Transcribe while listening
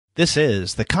This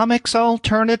is the Comics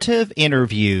Alternative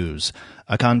Interviews,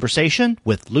 a conversation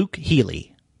with Luke Healy.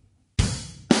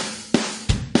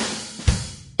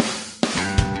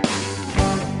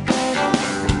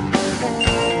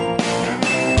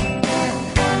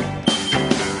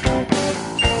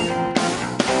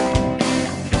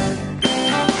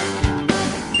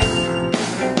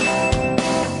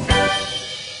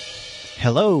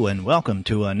 Hello and welcome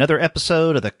to another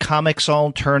episode of the Comics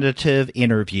Alternative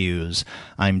Interviews.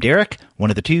 I'm Derek, one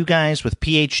of the two guys with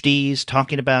PhDs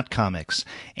talking about comics.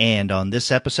 And on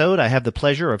this episode, I have the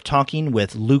pleasure of talking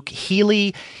with Luke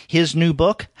Healy. His new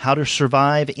book, How to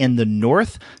Survive in the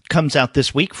North, comes out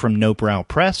this week from Nobrow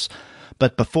Press.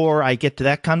 But before I get to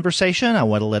that conversation, I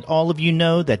want to let all of you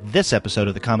know that this episode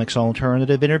of the Comics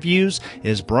Alternative Interviews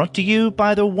is brought to you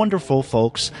by the wonderful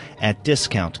folks at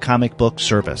Discount Comic Book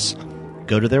Service.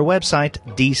 Go to their website,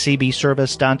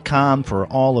 dcbservice.com, for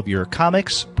all of your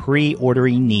comics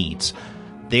pre-ordering needs.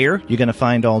 There, you're going to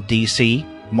find all DC,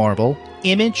 Marvel,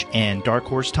 Image, and Dark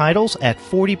Horse titles at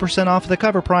 40% off the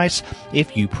cover price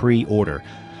if you pre-order.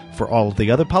 For all of the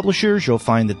other publishers, you'll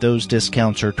find that those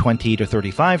discounts are 20 to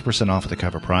 35% off the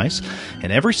cover price.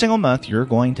 And every single month, you're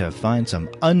going to find some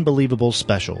unbelievable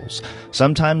specials.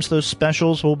 Sometimes those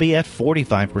specials will be at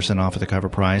 45% off of the cover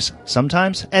price,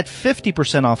 sometimes at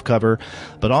 50% off cover,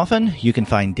 but often you can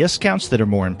find discounts that are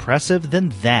more impressive than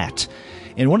that.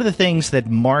 And one of the things that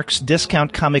marks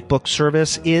Discount Comic Book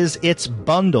Service is its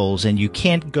bundles, and you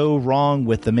can't go wrong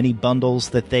with the many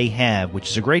bundles that they have, which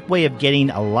is a great way of getting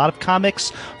a lot of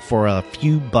comics for a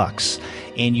few bucks.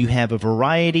 And you have a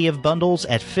variety of bundles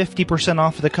at 50%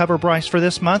 off the cover price for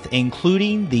this month,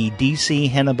 including the DC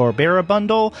Hanna-Barbera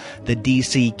bundle, the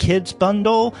DC Kids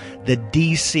bundle, the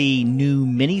DC New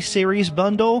Miniseries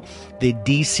bundle, the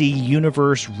DC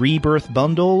Universe Rebirth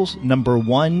bundles number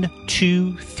 1,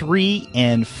 2, 3,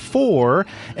 and 4,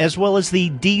 as well as the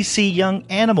DC Young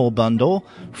Animal bundle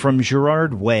from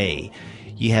Gerard Way.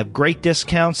 You have great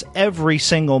discounts every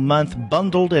single month,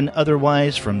 bundled and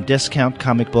otherwise, from Discount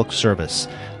Comic Book Service.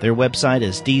 Their website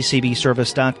is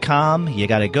dcbservice.com. You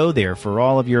got to go there for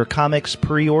all of your comics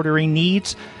pre-ordering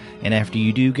needs. And after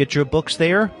you do get your books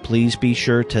there, please be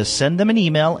sure to send them an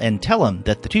email and tell them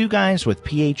that the two guys with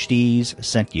PhDs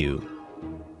sent you.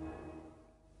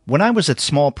 When I was at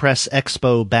Small Press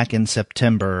Expo back in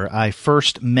September, I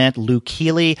first met Luke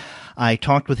Healy. I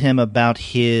talked with him about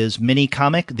his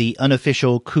mini-comic, The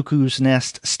Unofficial Cuckoo's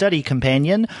Nest Study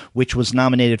Companion, which was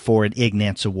nominated for an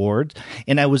Ignatz Award.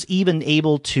 And I was even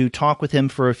able to talk with him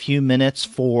for a few minutes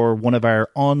for one of our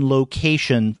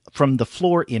on-location from the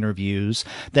floor interviews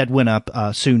that went up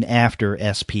soon after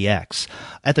SPX.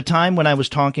 At the time when I was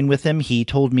talking with him, he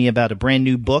told me about a brand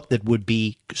new book that would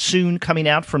be soon coming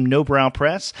out from Nobrow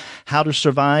Press, How to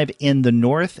Survive in the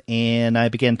North, and I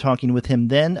began talking with him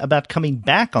then about coming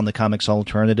back on the Comics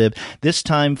Alternative, this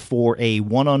time for a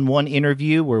one-on-one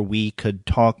interview where we could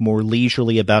talk more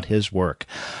leisurely about his work.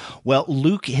 Well,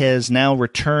 Luke has now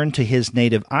returned to his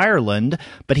native Ireland,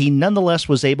 but he nonetheless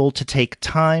was able to take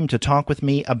time to talk with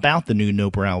me about the new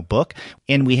Nobrow book,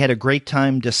 and we had a great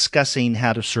time discussing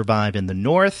How to Survive in the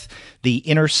North, the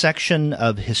intersection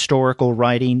of historical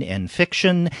writing and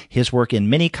fiction, his work in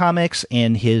mini-comics,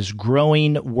 and his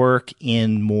growing work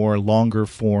in more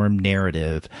longer-form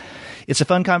narrative. It's a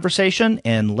fun conversation,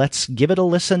 and let's give it a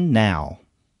listen now.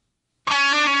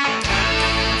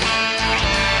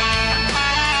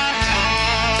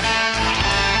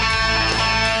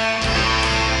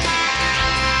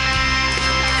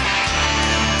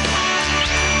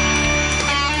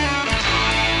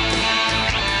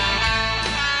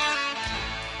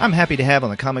 I'm happy to have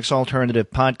on the Comics Alternative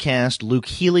podcast Luke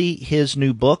Healy. His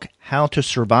new book, How to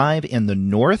Survive in the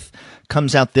North,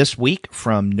 comes out this week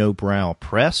from Nobrow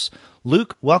Press.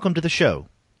 Luke, welcome to the show.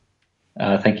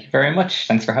 Thank you very much.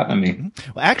 Thanks for having me.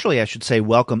 Well, actually, I should say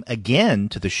welcome again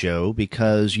to the show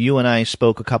because you and I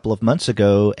spoke a couple of months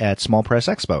ago at Small Press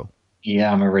Expo.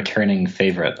 Yeah, I'm a returning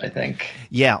favorite, I think.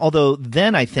 Yeah, although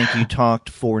then I think you talked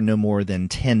for no more than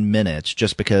 10 minutes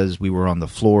just because we were on the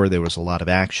floor. There was a lot of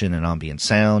action and ambient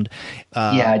sound.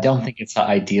 Yeah, I don't think it's the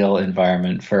ideal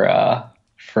environment for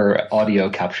audio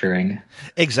capturing.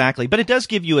 Exactly. But it does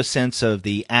give you a sense of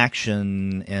the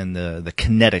action and the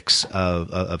kinetics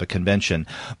of a convention.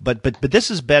 But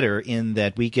this is better in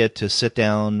that we get to sit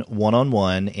down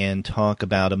one-on-one and talk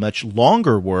about a much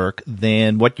longer work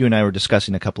than what you and I were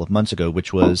discussing a couple of months ago,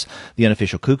 which was The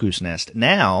Unofficial Cuckoo's Nest.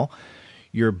 Now,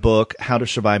 your book, How to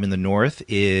Survive in the North,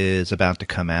 is about to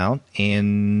come out,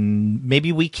 and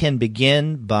maybe we can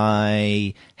begin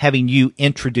by having you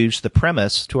introduce the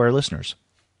premise to our listeners.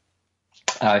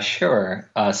 Sure.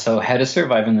 So How to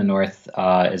Survive in the North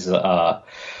is a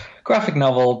graphic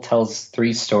novel, tells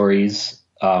three stories.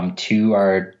 Two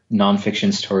are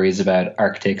nonfiction stories about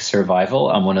Arctic survival,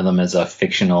 and one of them is a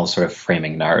fictional sort of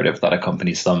framing narrative that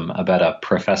accompanies them about a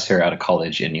professor at a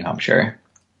college in New Hampshire.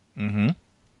 Mm-hmm.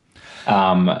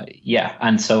 Yeah,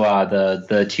 and so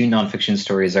the two nonfiction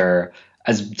stories are,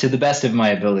 as to the best of my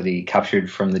ability, captured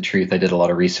from the truth. I did a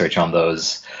lot of research on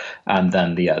those, and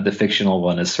then the fictional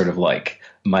one is sort of like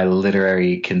my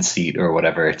literary conceit or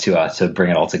whatever to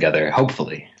bring it all together.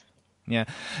 Hopefully, Yeah.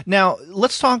 Now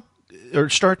let's talk or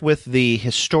start with the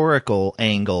historical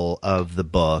angle of the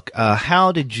book.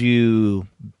 How did you,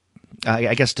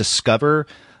 I guess, discover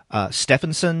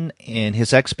Stephenson and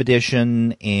his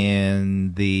expedition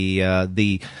and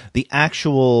the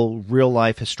actual real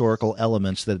life historical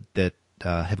elements that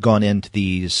have gone into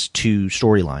these two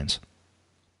storylines?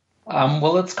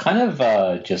 well, it's kind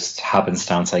of just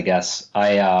happenstance, I guess.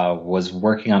 I was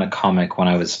working on a comic when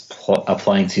I was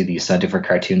applying to the Center for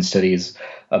Cartoon Studies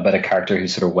about a character who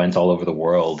sort of went all over the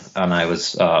world, and I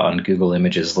was on Google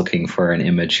Images looking for an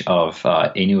image of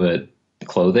Inuit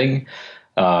clothing,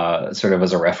 sort of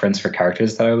as a reference for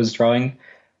characters that I was drawing.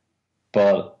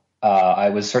 But I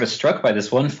was sort of struck by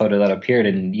this one photo that appeared,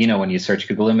 and when you search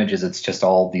Google Images, it's just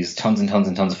all these tons and tons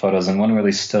and tons of photos, and one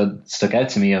really stuck out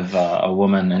to me of a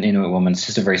woman, an Inuit woman. It's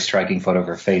just a very striking photo of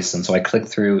her face, and so I clicked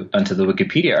through onto the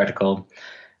Wikipedia article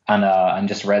and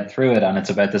just read through it, and it's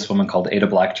about this woman called Ada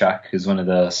Blackjack, who's one of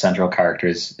the central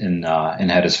characters in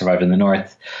How to Survive in the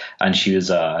North, and she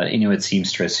was an Inuit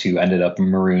seamstress who ended up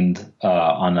marooned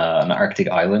on an Arctic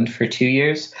island for 2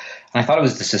 years. And I thought it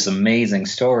was just this amazing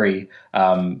story,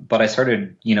 but I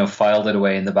started, filed it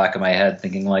away in the back of my head,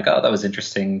 thinking like, oh, that was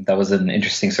interesting. That was an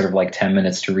interesting sort of like 10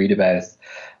 minutes to read about.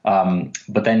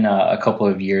 But then a couple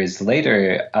of years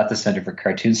later at the Center for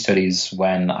Cartoon Studies,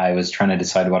 when I was trying to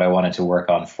decide what I wanted to work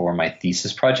on for my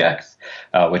thesis project,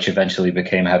 which eventually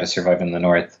became How to Survive in the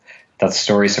North, that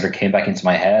story sort of came back into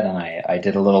my head, and I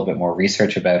did a little bit more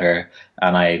research about her,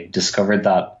 and I discovered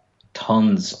that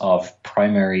tons of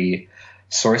primary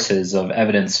sources of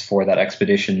evidence for that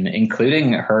expedition,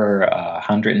 including her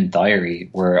handwritten diary,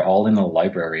 were all in a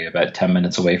library about 10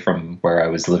 minutes away from where I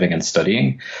was living and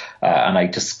studying. And I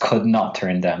just could not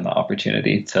turn down the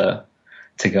opportunity to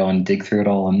go and dig through it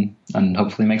all and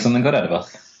hopefully make something good out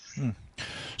of it.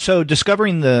 So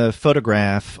discovering the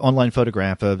online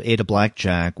photograph of Ada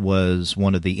Blackjack was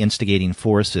one of the instigating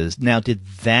forces. Now, did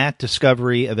that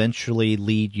discovery eventually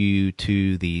lead you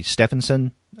to the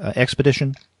Stephenson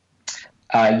expedition?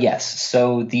 Yes.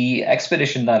 So the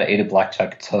expedition that Ada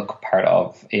Blackjack took part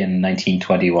of in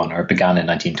 1921, or began in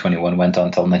 1921, went on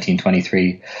until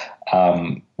 1923,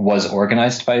 was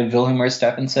organized by Vilhjalmur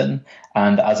Stephenson.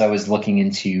 And as I was looking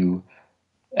into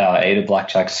Ada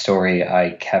Blackjack's story,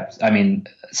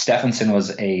 Stephenson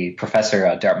was a professor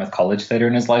at Dartmouth College later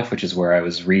in his life, which is where I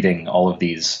was reading all of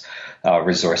these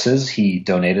resources. He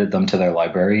donated them to their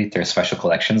library, their special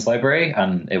collections library,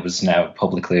 and it was now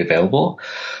publicly available.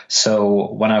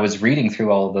 So when I was reading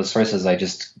through all of those sources, I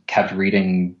just kept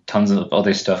reading tons of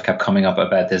other stuff, kept coming up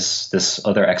about this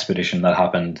other expedition that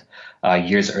happened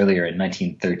years earlier in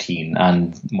 1913.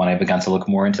 And when I began to look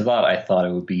more into that, I thought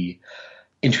it would be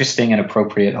interesting and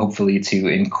appropriate, hopefully, to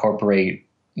incorporate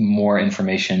more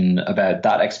information about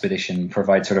that expedition,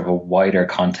 provide sort of a wider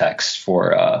context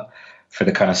for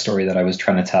the kind of story that I was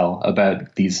trying to tell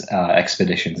about these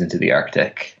expeditions into the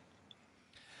Arctic.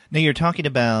 Now, you're talking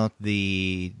about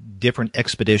the different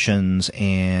expeditions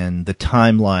and the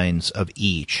timelines of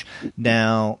each.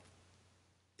 Now,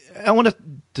 I want to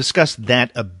discuss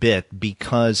that a bit,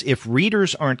 because if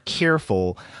readers aren't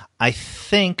careful, I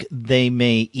think they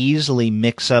may easily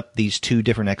mix up these two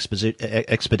different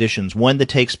expeditions. One that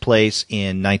takes place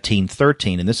in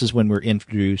 1913, and this is when we're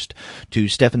introduced to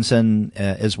Stephenson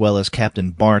as well as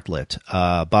Captain Bartlett,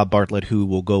 Bob Bartlett, who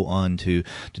will go on to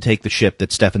take the ship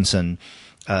that Stephenson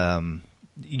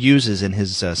uses in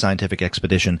his scientific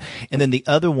expedition. And then the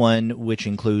other one, which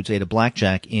includes Ada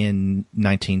Blackjack in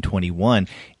 1921.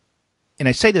 And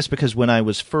I say this because when I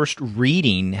was first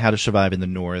reading How to Survive in the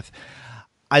North,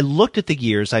 I looked at the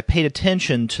years, I paid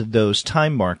attention to those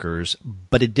time markers,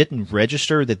 but it didn't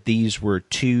register that these were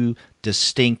two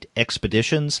distinct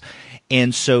expeditions.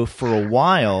 And so for a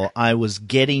while, I was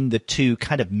getting the two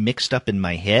kind of mixed up in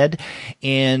my head.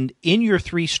 And in your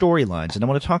three storylines, and I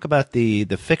want to talk about the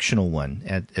fictional one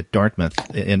at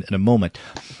Dartmouth in a moment,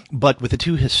 but with the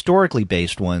two historically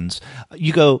based ones,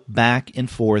 you go back and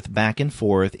forth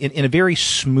in a very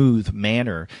smooth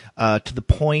manner, to the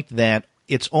point that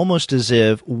it's almost as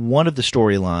if one of the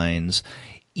storylines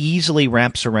easily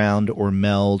wraps around or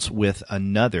melds with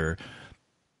another.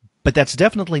 But that's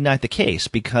definitely not the case,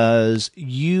 because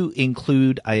you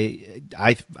include,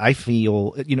 I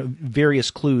feel,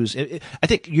 various clues. I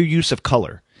think your use of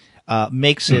color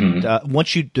makes it,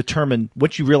 once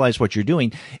you realize what you're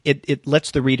doing, it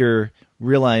lets the reader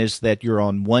realize that you're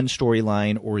on one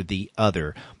storyline or the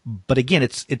other. But again,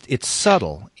 it's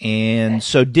subtle. And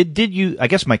so did you, I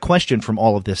guess my question from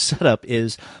all of this setup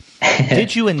is,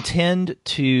 did you intend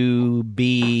to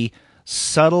be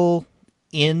subtle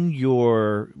in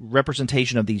your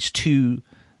representation of these two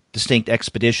distinct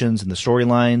expeditions and the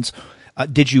storylines?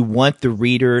 Did you want the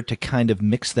reader to kind of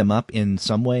mix them up in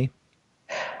some way?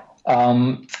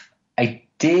 I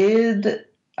did.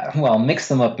 Well, mix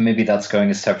them up. Maybe that's going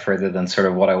a step further than sort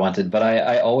of what I wanted, but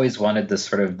I always wanted the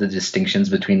sort of the distinctions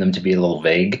between them to be a little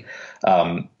vague.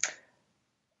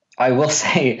 I will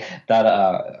say that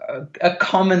a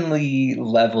commonly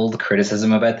leveled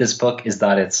criticism about this book is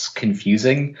that it's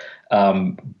confusing,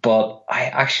 but I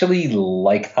actually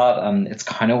like that, and it's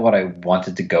kind of what I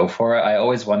wanted to go for. I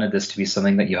always wanted this to be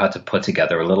something that you had to put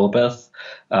together a little bit.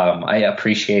 I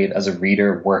appreciate, as a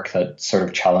reader, work that sort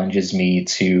of challenges me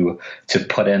to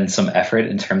put in some effort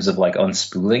in terms of like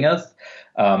unspooling it.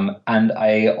 And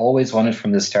I always wanted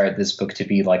from the start this book to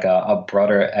be like a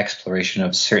broader exploration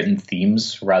of certain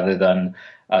themes rather than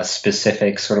a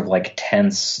specific sort of like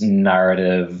tense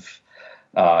narrative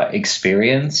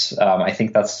experience. I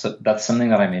think that's something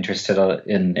that I'm interested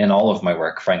in all of my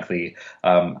work, frankly.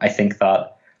 I think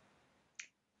that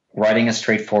writing a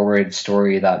straightforward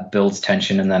story that builds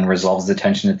tension and then resolves the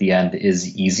tension at the end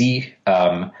is easy.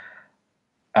 And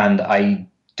I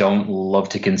don't love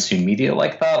to consume media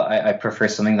like that. I prefer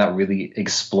something that really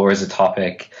explores a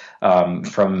topic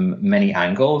from many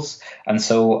angles. And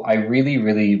so I really,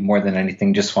 really, more than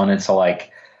anything, just wanted to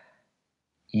like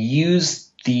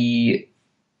use the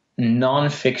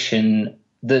nonfiction,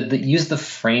 use the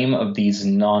frame of these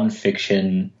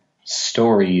nonfiction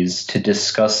stories to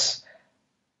discuss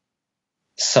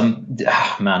some,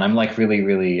 I'm like really,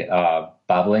 really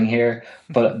babbling here,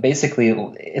 but basically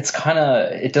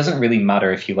it doesn't really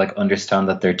matter if you like understand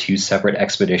that they're two separate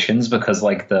expeditions, because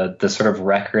like the sort of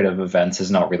record of events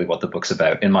is not really what the book's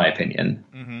about, in my opinion.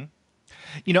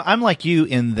 Mm-hmm. I'm like you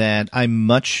in that I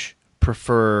much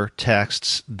prefer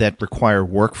texts that require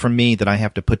work from me, that I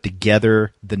have to put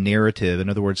together the narrative. In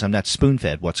other words, I'm not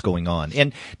spoon-fed what's going on.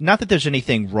 And not that there's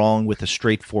anything wrong with a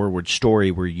straightforward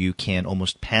story where you can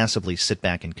almost passively sit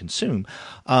back and consume.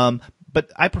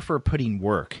 But I prefer putting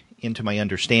work into my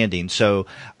understanding. So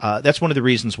that's one of the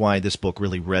reasons why this book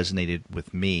really resonated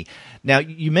with me. Now,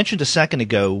 you mentioned a second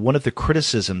ago one of the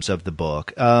criticisms of the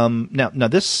book. Now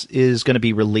this is going to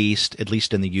be released, at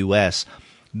least in the U.S.,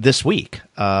 this week.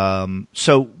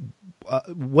 So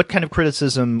what kind of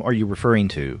criticism are you referring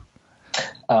to?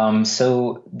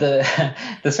 So the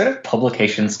sort of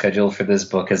publication schedule for this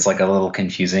book is like a little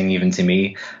confusing even to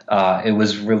me. It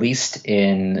was released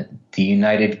in the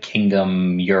United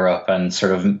Kingdom, Europe, and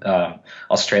sort of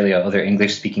Australia, other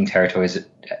English-speaking territories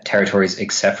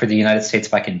except for the United States,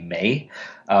 back in May.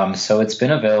 So it's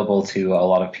been available to a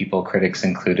lot of people, critics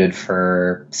included,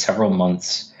 for several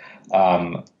months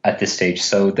at this stage.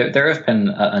 So there have been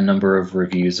a number of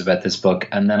reviews about this book,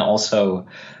 and then also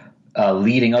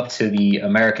leading up to the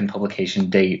American publication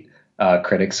date,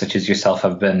 critics such as yourself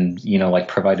have been, like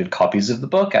provided copies of the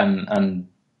book, and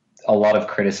a lot of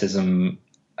criticism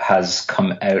has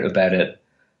come out about it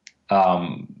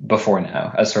before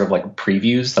now as sort of like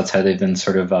previews. That's how they've been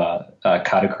sort of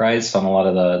categorized on a lot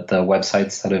of the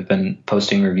websites that have been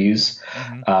posting reviews,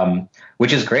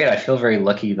 which is great. I feel very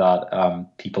lucky that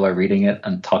people are reading it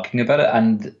and talking about it.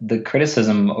 And the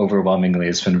criticism overwhelmingly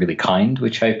has been really kind,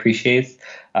 which I appreciate.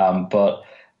 But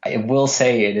I will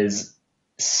say it is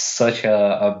such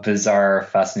a bizarre,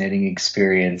 fascinating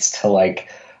experience to like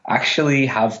actually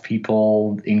have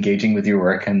people engaging with your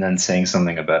work and then saying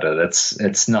something about it.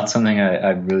 It's not something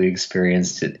I've really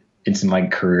experienced into my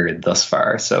career thus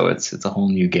far. So it's a whole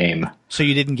new game. So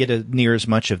you didn't get near as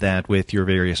much of that with your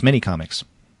various mini comics?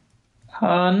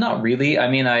 Not really. I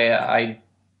mean, I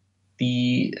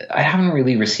haven't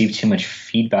really received too much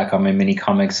feedback on my mini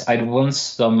comics. I'd won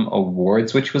some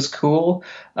awards, which was cool.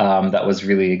 That was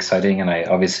really exciting, and I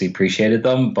obviously appreciated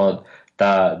them. But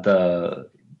the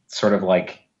sort of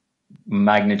like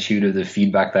magnitude of the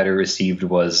feedback that I received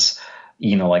was,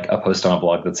 like a post on a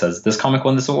blog that says this comic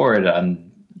won this award,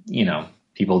 and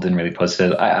people didn't really post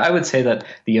it. I would say that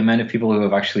the amount of people who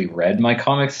have actually read my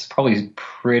comics is probably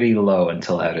pretty low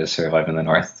until How to Survive in the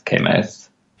North came out.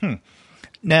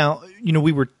 Now,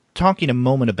 we were talking a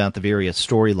moment about the various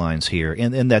storylines here.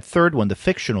 And that third one, the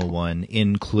fictional one,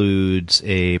 includes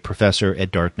a professor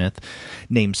at Dartmouth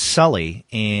named Sully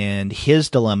and his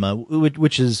dilemma,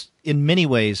 which is in many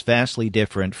ways vastly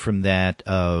different from that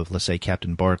of, let's say,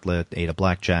 Captain Bartlett, Ada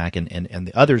Blackjack, and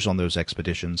the others on those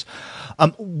expeditions.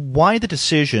 Why the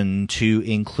decision to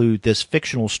include this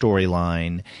fictional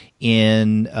storyline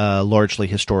in a largely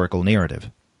historical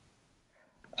narrative?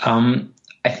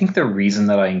 I think the reason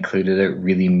that I included it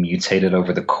really mutated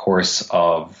over the course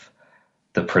of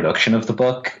the production of the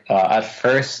book. At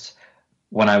first,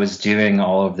 when I was doing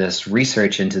all of this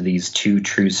research into these two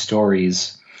true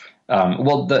stories,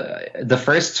 the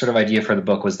first sort of idea for the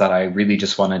book was that I really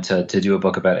just wanted to do a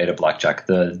book about Ada Blackjack,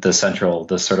 the central,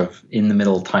 the sort of in the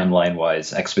middle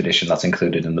timeline-wise expedition that's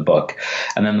included in the book.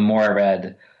 And then the more I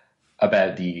read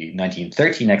about the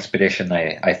 1913 expedition,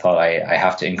 I thought I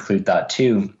have to include that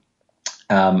too.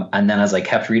 And then as I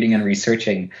kept reading and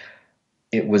researching,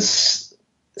 it was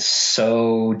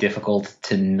so difficult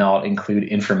to not include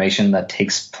information that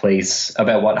takes place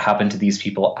about what happened to these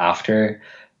people after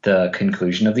the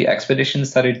conclusion of the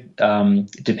expeditions that are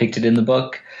depicted in the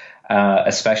book,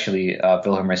 especially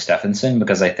Vilhjalmur Stefansson,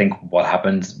 because I think what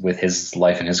happened with his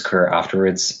life and his career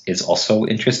afterwards is also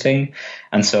interesting.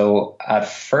 And so at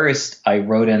first, I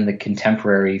wrote in the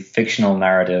contemporary fictional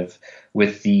narrative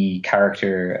with the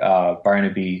character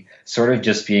Barnaby sort of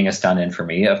just being a stand-in for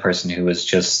me, a person who was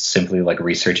just simply like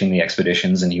researching the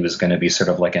expeditions, and he was going to be sort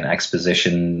of like an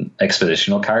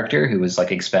expositional character who was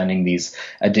like expanding these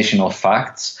additional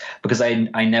facts, because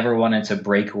I never wanted to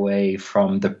break away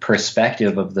from the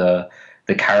perspective of the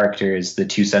characters, the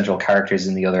two central characters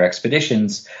in the other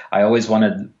expeditions. I always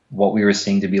wanted what we were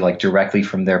seeing to be like directly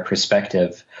from their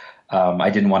perspective. I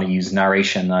didn't want to use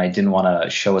narration. I didn't want to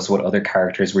show us what other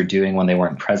characters were doing when they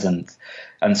weren't present.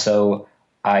 And so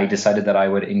I decided that I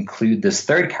would include this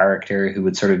third character who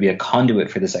would sort of be a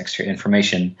conduit for this extra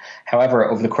information. However,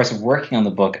 over the course of working on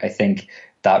the book, I think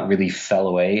that really fell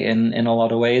away in a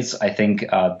lot of ways. I think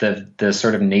the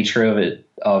sort of nature of it,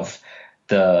 of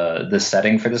the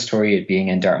setting for the story, it being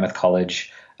in Dartmouth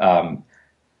College,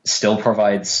 still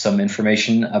provides some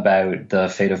information about the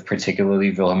fate of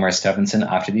particularly Vilhjalmur Stefansson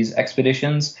after these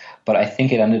expeditions, but I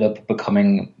think it ended up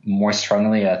becoming more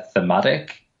strongly a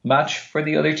thematic match for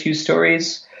the other two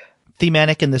stories.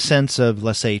 Thematic in the sense of,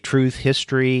 let's say, truth,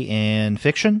 history, and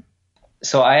fiction?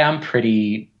 So I am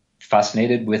pretty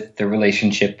fascinated with the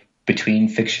relationship between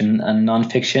fiction and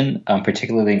nonfiction,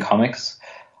 particularly in comics.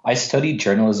 I studied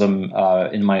journalism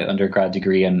in my undergrad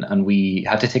degree, and we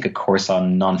had to take a course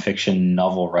on nonfiction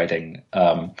novel writing.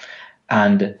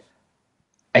 And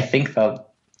I think that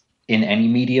in any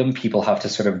medium, people have to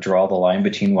sort of draw the line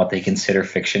between what they consider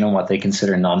fiction and what they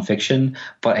consider nonfiction.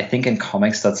 But I think in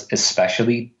comics, that's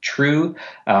especially true.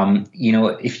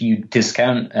 If you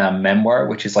discount memoir,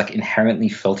 which is like inherently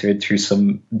filtered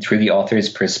through the author's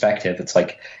perspective, it's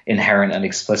like inherent and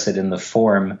explicit in the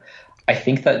form. I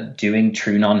think that doing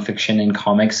true nonfiction in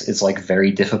comics is like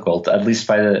very difficult, at least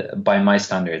by my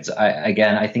standards.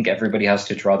 I think everybody has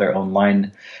to draw their own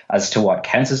line as to what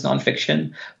counts as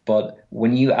nonfiction. But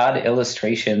when you add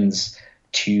illustrations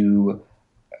to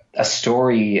a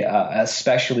story,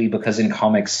 especially because in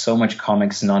comics, so much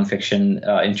comics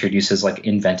nonfiction introduces like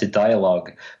invented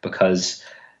dialogue, because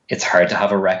it's hard to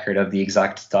have a record of the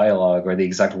exact dialogue or the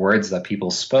exact words that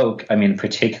people spoke. I mean,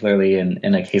 particularly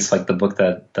in a case like the book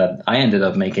that I ended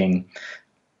up making,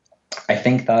 I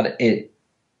think that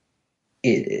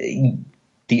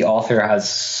the author has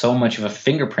so much of a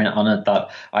fingerprint on it that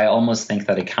I almost think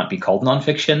that it can't be called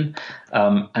nonfiction.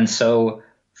 And so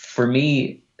for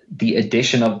me, the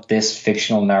addition of this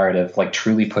fictional narrative like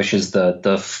truly pushes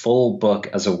the full book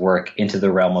as a work into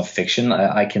the realm of fiction.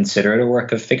 I consider it a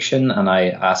work of fiction, and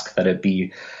I ask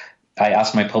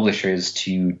my publishers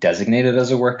to designate it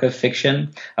as a work of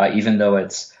fiction, even though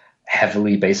it's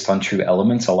heavily based on true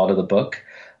elements, a lot of the book.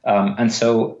 And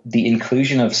so the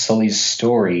inclusion of Sully's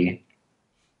story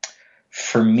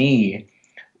for me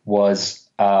was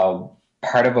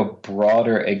part of a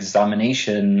broader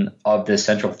examination of the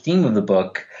central theme of the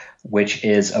book, which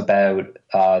is about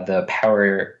the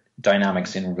power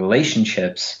dynamics in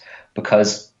relationships,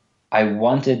 because I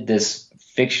wanted this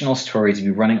fictional story to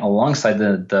be running alongside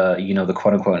the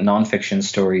quote unquote nonfiction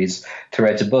stories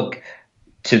throughout the book,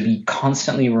 to be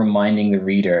constantly reminding the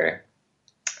reader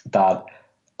that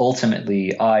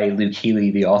ultimately I, Luke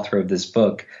Healy, the author of this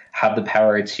book, have the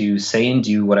power to say and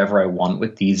do whatever I want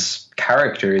with these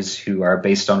characters who are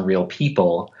based on real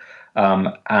people.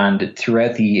 And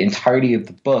throughout the entirety of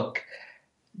the book,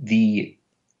 the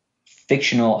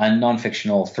fictional and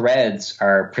non-fictional threads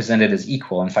are presented as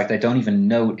equal. In fact, I don't even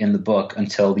note in the book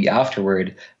until the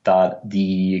afterward that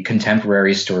the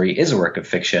contemporary story is a work of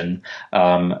fiction.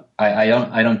 I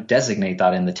don't designate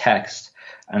that in the text.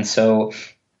 And so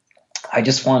I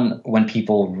just want, when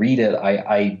people read it,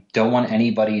 I don't want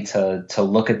anybody to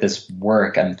look at this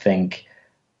work and think,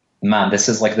 man, this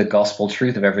is like the gospel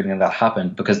truth of everything that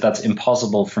happened, because that's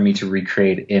impossible for me to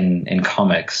recreate in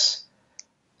comics,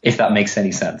 if that makes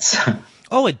any sense.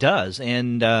 Oh, it does.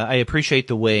 And I appreciate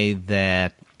the way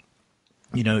that,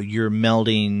 you're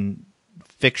melding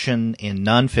fiction and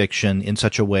nonfiction in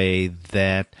such a way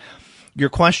that you're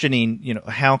questioning,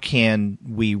 how can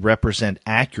we represent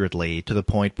accurately to the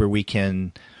point where we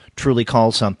can truly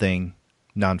call something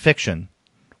nonfiction,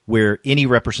 where any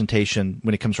representation,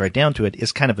 when it comes right down to it,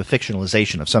 is kind of a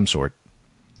fictionalization of some sort.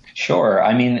 Sure.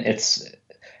 I mean, it's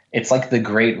like the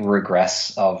great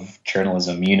regress of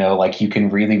journalism, like you can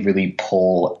really, really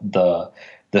pull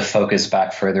the focus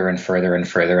back further and further and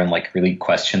further and like really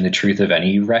question the truth of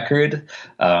any record,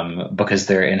 because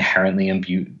they're inherently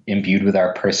imbued with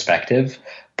our perspective.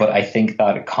 But I think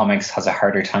that comics has a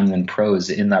harder time than prose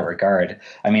in that regard.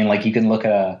 I mean, like you can look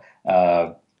at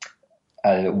a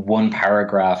one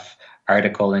paragraph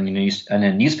article in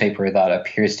a newspaper that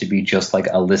appears to be just like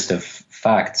a list of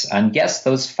facts. And yes,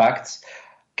 those facts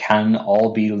can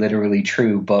all be literally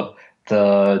true, but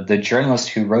the journalist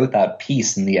who wrote that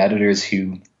piece and the editors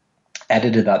who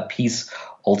edited that piece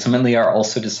ultimately are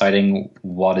also deciding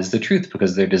what is the truth,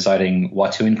 because they're deciding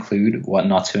what to include, what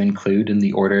not to include in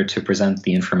the order to present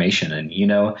the information. And,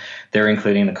 they're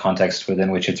including the context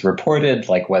within which it's reported,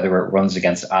 like whether it runs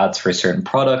against ads for certain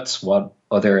products, what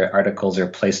other articles are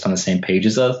placed on the same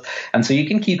pages of. And so you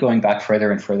can keep going back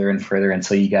further and further and further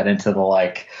until you get into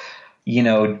the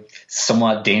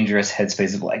somewhat dangerous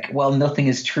headspace of like, well, nothing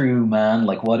is true, man.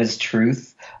 Like, what is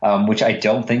truth? Which I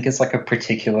don't think is like a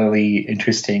particularly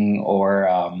interesting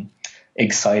or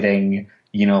exciting,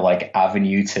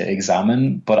 avenue to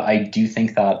examine. But I do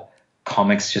think that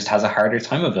comics just has a harder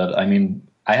time of it. I mean,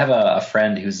 I have a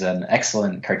friend who's an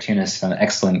excellent cartoonist and an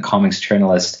excellent comics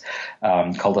journalist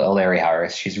called Larry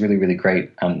Harris. She's really, really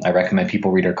great, and I recommend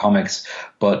people read her comics.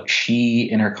 But she,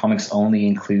 in her comics, only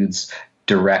includes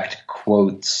direct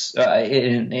quotes.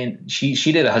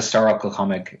 She did a historical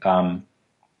comic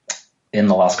in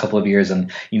the last couple of years,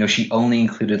 and she only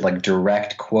included like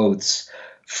direct quotes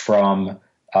from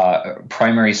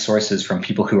primary sources from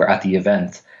people who were at the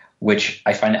event, which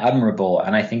I find admirable.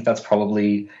 And I think that's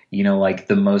probably like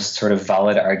the most sort of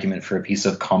valid argument for a piece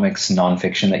of comics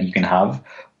nonfiction that you can have.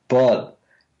 But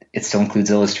it still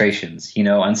includes illustrations,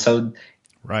 and so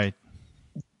right.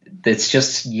 It's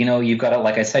just, you've got to,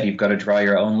 like I said, you've got to draw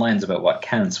your own lines about what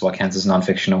counts as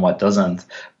nonfiction and what doesn't.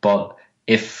 But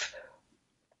if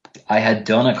I had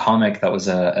done a comic that was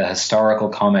a historical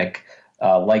comic,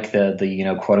 like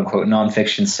the quote unquote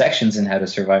nonfiction sections in How to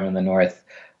Survive in the North,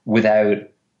 without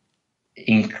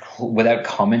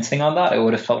commenting on that, it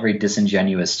would have felt very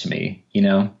disingenuous to me,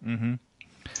 Mm-hmm.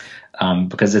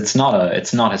 Because it's not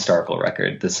a historical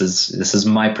record. This is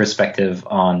my perspective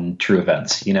on true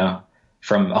events,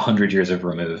 from 100 years of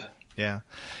remove. Yeah.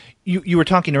 You were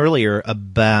talking earlier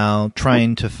about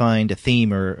trying to find a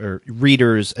theme or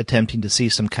readers attempting to see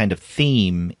some kind of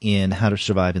theme in How to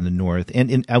Survive in the North.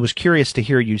 And I was curious to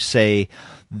hear you say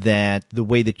that the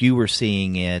way that you were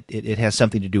seeing it has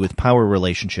something to do with power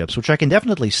relationships, which I can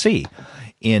definitely see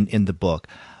in the book.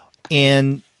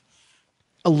 And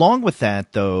along with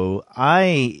that, though,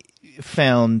 I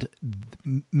found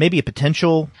maybe a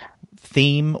potential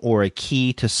theme or a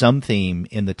key to some theme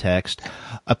in the text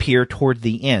appear toward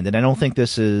the end. And I don't think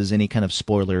this is any kind of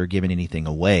spoiler or giving anything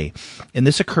away. And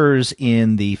this occurs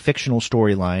in the fictional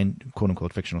storyline, quote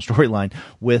unquote fictional storyline,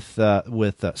 with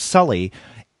Sully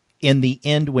in the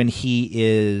end when he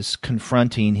is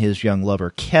confronting his young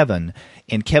lover, Kevin,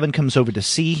 and Kevin comes over to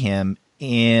see him,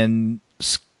 and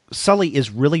Sully is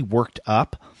really worked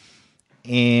up,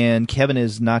 and Kevin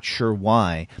is not sure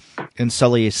why. And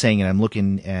Sully is saying, and I'm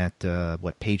looking at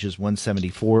pages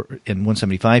 174 and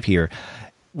 175 here,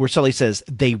 where Sully says,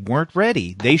 they weren't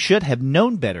ready. They should have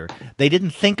known better. They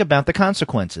didn't think about the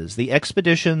consequences. The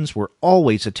expeditions were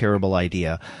always a terrible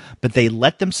idea, but they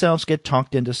let themselves get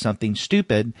talked into something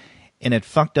stupid, and it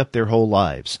fucked up their whole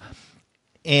lives.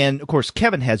 And, of course,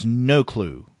 Kevin has no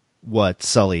clue what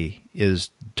Sully is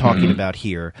talking about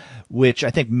here, which I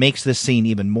think makes this scene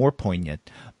even more poignant.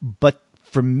 But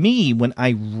for me, when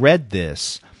I read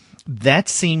this, that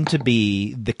seemed to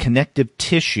be the connective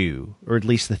tissue, or at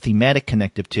least the thematic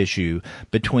connective tissue,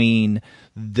 between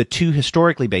the two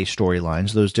historically based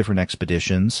storylines, those different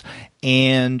expeditions,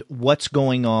 and what's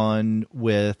going on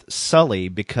with Sully,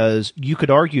 because you could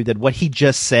argue that what he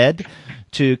just said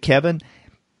to Kevin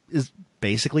is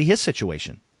basically his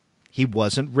situation. He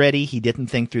wasn't ready. He didn't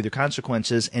think through the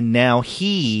consequences. And now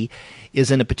he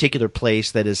is in a particular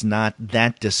place that is not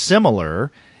that dissimilar,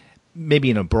 maybe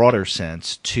in a broader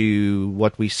sense, to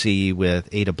what we see with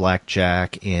Ada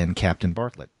Blackjack and Captain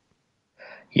Bartlett.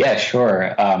 Yeah,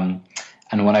 sure.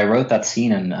 And when I wrote that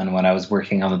scene and when I was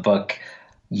working on the book,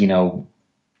 you know,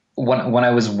 when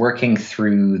I was working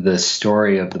through the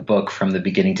story of the book from the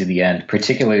beginning to the end,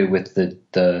 particularly with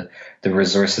the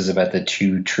resources about the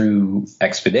two true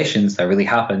expeditions that really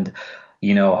happened,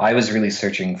 you know, I was really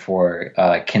searching for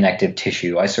connective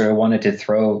tissue. I sort of wanted to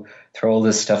throw all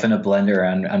this stuff in a blender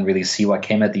and really see what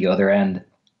came at the other end.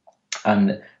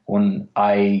 And when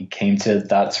I came to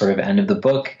that sort of end of the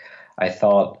book, I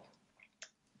thought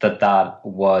that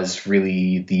was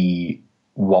really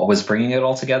what was bringing it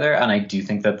all together. And I do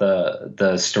think that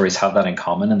the stories have that in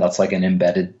common, and that's like an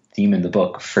embedded theme in the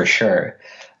book for sure.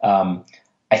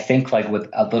 I think like with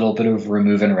a little bit of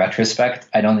remove and retrospect,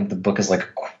 I don't think the book is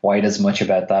like quite as much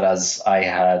about that as I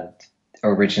had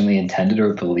originally intended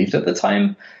or believed at the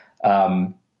time.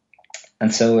 And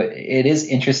so it is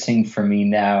interesting for me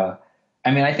now.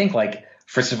 I mean, I think like,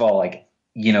 first of all, like,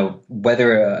 you know,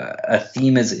 whether a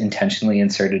theme is intentionally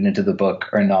inserted into the book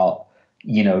or not,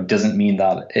 you know, doesn't mean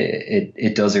that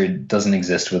it does or doesn't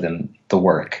exist within the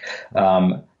work.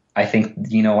 I think,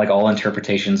 you know, like all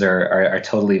interpretations are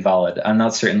totally valid. And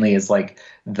that certainly is like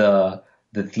the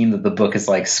theme that the book is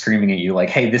like screaming at you, like,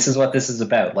 hey, this is what this is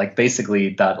about. Like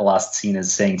basically that last scene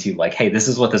is saying to you, like, hey, this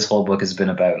is what this whole book has been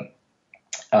about.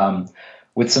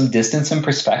 With some distance and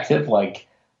perspective, like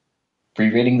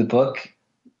rereading the book,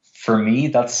 for me,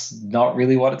 that's not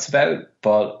really what it's about.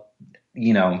 But,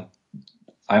 you know,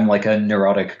 I'm like a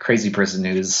neurotic, crazy person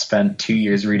who's spent 2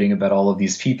 years reading about all of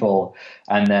these people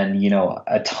and then, you know,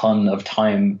 a ton of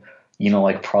time, you know,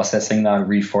 like processing that,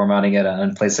 reformatting it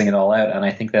and placing it all out. And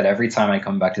I think that every time I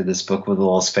come back to this book with a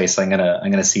little space, I'm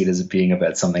gonna see it as being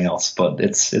about something else. But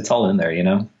it's all in there, you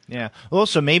know? Yeah. Well,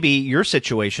 so maybe your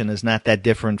situation is not that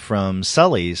different from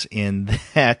Sully's in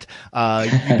that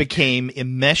you became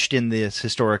enmeshed in this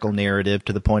historical narrative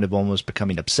to the point of almost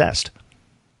becoming obsessed.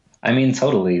 I mean,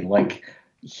 totally. Like,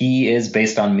 he is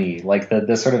based on me. Like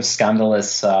the sort of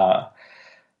scandalous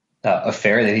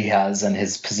affair that he has and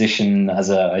his position as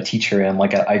a teacher in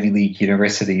like an Ivy League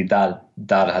university, that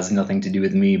has nothing to do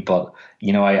with me. But,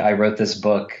 you know, I wrote this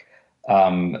book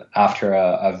after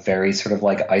a very sort of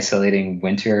like isolating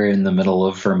winter in the middle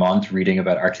of Vermont, reading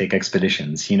about Arctic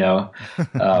expeditions, you know?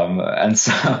 And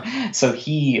so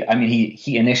he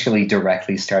initially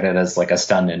directly started as like a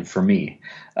stand-in for me.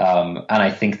 And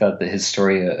I think that his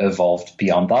story evolved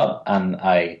beyond that. And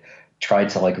I tried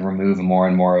to like remove more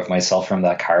and more of myself from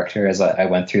that character as I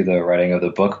went through the writing of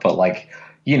the book. But like,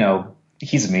 you know,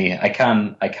 he's me. I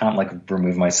can't like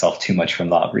remove myself too much from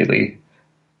that, really.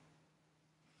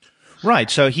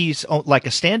 Right. So he's like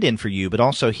a stand-in for you, but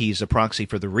also he's a proxy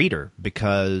for the reader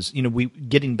because, you know,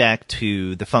 getting back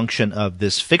to the function of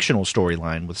this fictional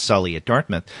storyline with Sully at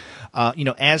Dartmouth, you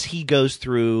know, as he goes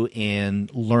through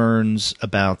and learns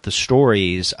about the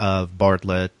stories of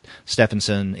Bartlett,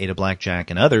 Stephenson, Ada Blackjack,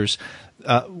 and others,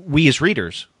 we as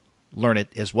readers learn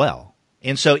it as well.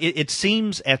 And so it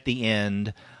seems at the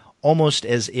end almost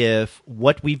as if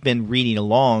what we've been reading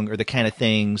along are the kind of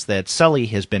things that Sully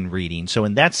has been reading. So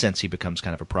in that sense, he becomes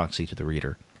kind of a proxy to the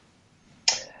reader.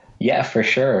 Yeah, for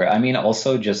sure. I mean,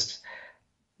 also just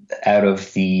out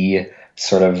of the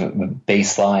sort of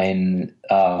baseline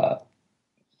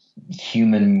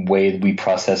human way we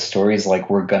process stories,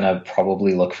 like we're going to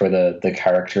probably look for the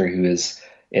character who is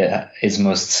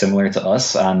most similar to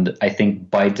us. And I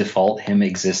think by default, him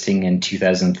existing in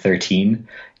 2013,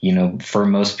 you know, for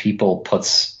most people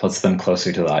puts them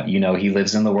closer to that. You know, he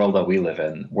lives in the world that we live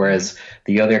in, whereas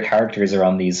the other characters are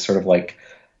on these sort of like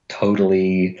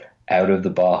totally out of the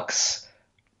box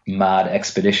mad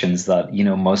expeditions that, you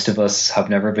know, most of us have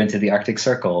never been to the Arctic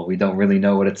Circle. We don't really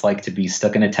know what it's like to be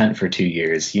stuck in a tent for 2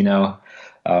 years, you know?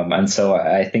 And so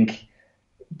I think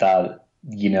that,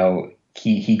 you know,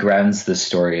 he grounds the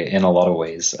story in a lot of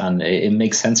ways, and it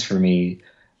makes sense for me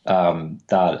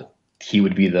that he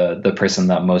would be the person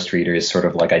that most readers sort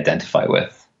of like identify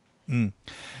with. Mm.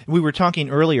 We were talking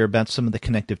earlier about some of the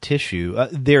connective tissue.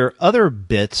 There are other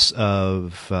bits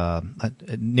of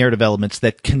narrative elements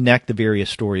that connect the various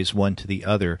stories one to the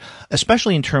other,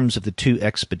 especially in terms of the two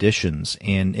expeditions.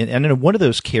 And one of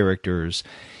those characters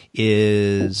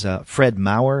is Fred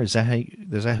Maurer. Is that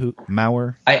who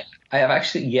Maurer? I've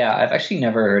actually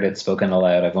never heard it spoken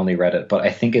aloud. I've only read it, but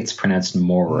I think it's pronounced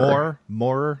Morer.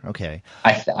 Morer. Okay.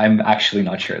 I'm actually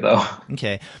not sure though.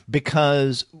 Okay,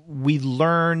 because we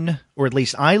learn, or at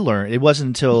least I learned. It wasn't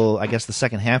until I guess the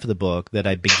second half of the book that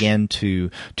I began to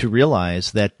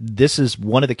realize that this is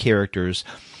one of the characters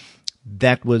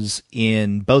that was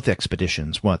in both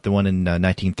expeditions. The one in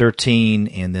 1913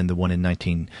 and then the one in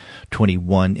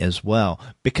 1921 as well.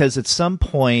 Because at some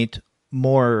point,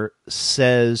 Moore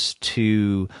says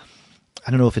to,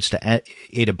 I don't know if it's to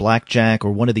Ada Blackjack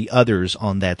or one of the others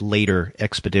on that later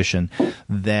expedition,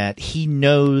 that he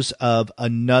knows of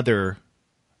another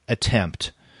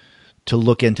attempt to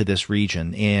look into this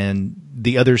region, and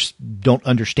the others don't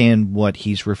understand what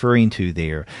he's referring to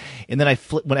there. And then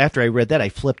after I read that, I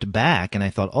flipped back and I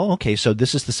thought, oh, okay, so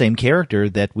this is the same character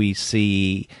that we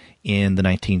see in the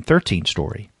 1913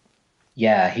 story.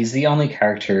 Yeah, he's the only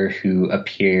character who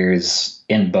appears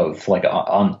in both, like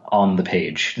on the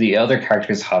page. The other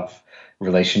characters have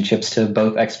relationships to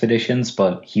both expeditions,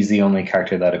 but he's the only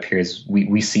character that appears.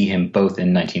 We see him both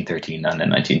in 1913 and in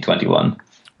 1921.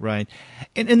 Right.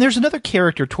 And there's another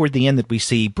character toward the end that we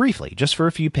see briefly, just for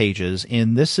a few pages,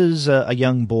 and this is a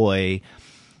young boy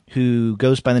who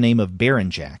goes by the name of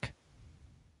Baron Jack.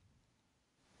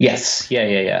 Yes.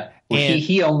 Yeah. Well,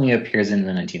 he only appears in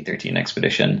the 1913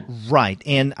 expedition. Right.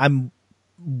 And I'm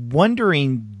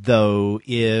wondering, though,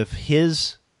 if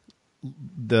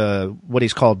what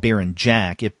he's called Baron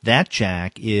Jack, if that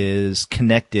Jack is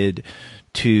connected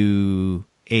to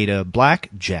Ada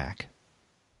Blackjack.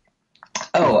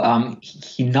 Oh,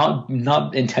 he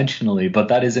not intentionally, but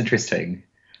that is interesting.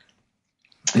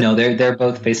 No, they're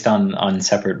both based on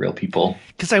separate real people.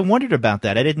 Because I wondered about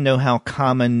that. I didn't know how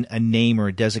common a name or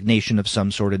a designation of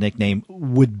some sort of nickname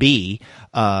would be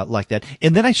like that.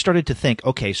 And then I started to think,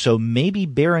 okay, so maybe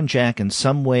Baron Jack in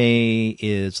some way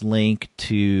is linked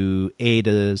to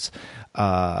Ada's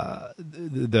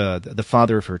the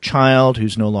father of her child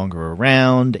who's no longer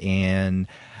around, and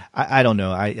I don't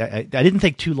know. I didn't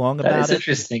think too long about it. That is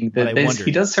interesting.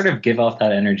 He does sort of give off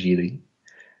that energy.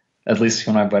 At least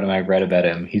when I read about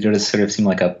him, he does sort of seem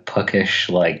like a puckish,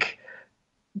 like,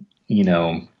 I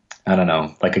don't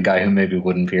know, like a guy who maybe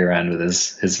wouldn't be around with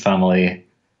his family.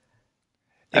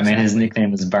 Exactly. I mean, his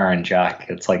nickname is Baron Jack.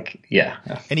 It's like, yeah.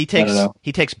 And he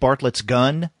takes Bartlett's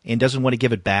gun and doesn't want to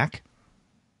give it back.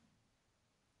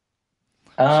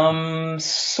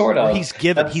 Sort of. Or he's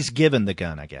given the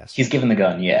gun, I guess. He's given the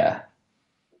gun, yeah.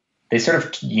 They sort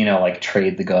of, like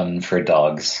trade the gun for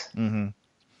dogs. Mm-hmm.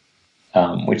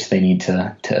 Which they need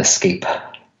to escape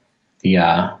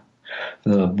the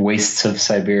wastes of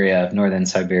Siberia, of northern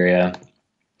Siberia.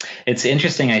 It's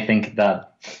interesting, I think,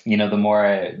 that the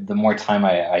more time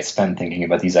I spend thinking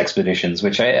about these expeditions,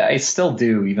 which I still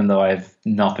do, even though I've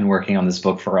not been working on this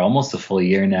book for almost a full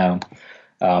year now.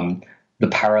 The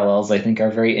parallels, I think,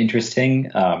 are very interesting.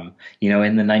 In the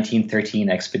 1913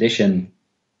 expedition,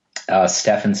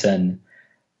 Stephenson.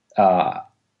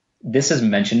 This is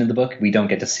mentioned in the book. We don't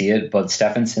get to see it, but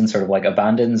Stephenson sort of like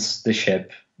abandons the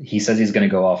ship. He says he's going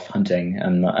to go off hunting,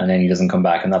 and then he doesn't come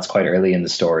back, and that's quite early in the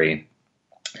story.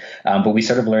 But we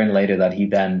sort of learn later that he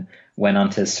then went on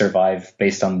to survive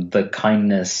based on the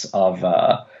kindness of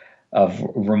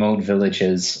remote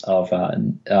villages of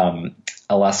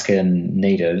Alaskan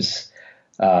natives.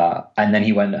 And then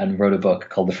he went and wrote a book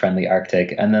called The Friendly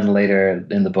Arctic. And then later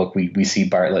in the book, we see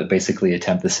Bartlett basically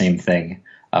attempt the same thing.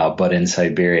 But in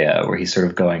Siberia, where he's sort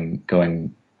of going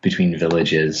between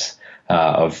villages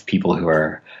of people who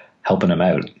are helping him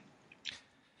out.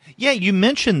 Yeah, you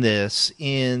mentioned this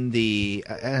in the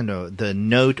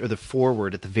note or the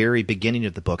foreword at the very beginning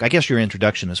of the book. I guess your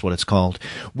introduction is what it's called,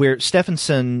 where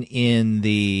Stephenson in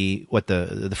the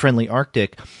Friendly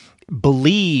Arctic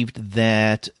believed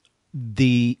that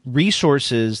the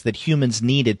resources that humans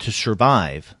needed to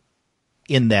survive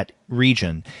in that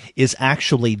region is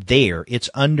actually there. It's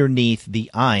underneath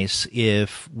the ice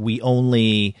if we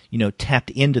only,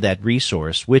 tapped into that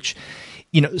resource, which,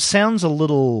 sounds a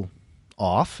little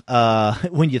off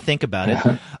when you think about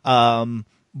it.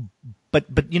 But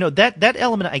that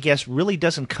element, I guess, really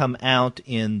doesn't come out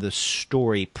in the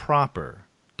story proper,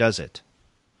 does it?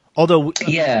 Although,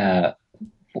 yeah,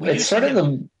 it's sort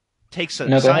of takes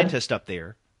a scientist up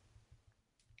there.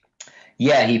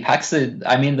 Yeah, he packs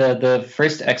the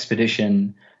first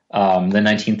expedition, the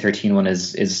 1913 one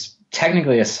is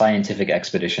technically a scientific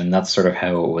expedition. That's sort of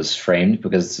how it was framed,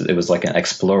 because it was like an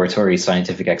exploratory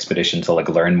scientific expedition to like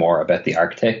learn more about the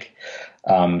Arctic.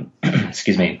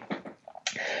 Excuse me.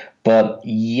 But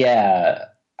yeah,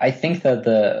 I think that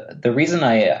the reason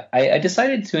I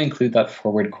decided to include that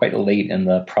forward quite late in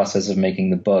the process of making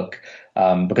the book,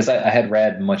 because I had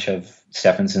read much of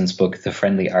Stephenson's book, The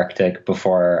Friendly Arctic,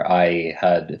 before I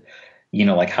had,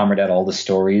 like hammered out all the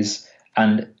stories.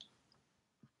 And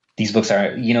these books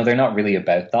are, they're not really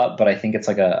about that, but I think it's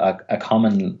like a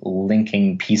common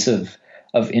linking piece of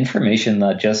information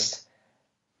that just,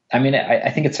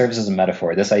 I think it serves as a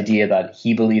metaphor. This idea that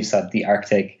he believes that the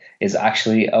Arctic is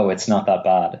actually, it's not that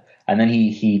bad. And then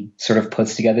he sort of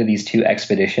puts together these two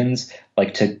expeditions,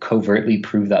 like to covertly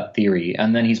prove that theory.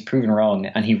 And then he's proven wrong,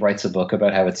 and he writes a book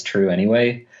about how it's true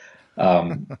anyway.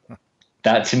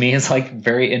 That to me is like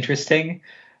very interesting.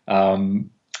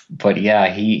 But yeah,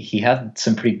 he had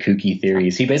some pretty kooky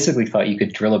theories. He basically thought you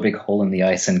could drill a big hole in the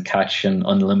ice and catch an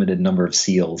unlimited number of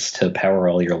seals to power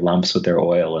all your lamps with their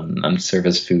oil and serve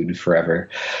as food forever.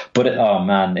 But oh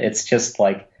man, it's just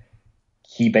like,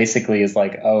 he basically is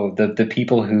like, the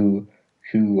people who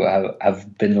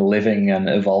have been living and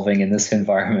evolving in this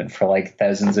environment for like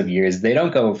thousands of years, they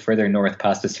don't go further north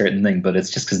past a certain thing, but it's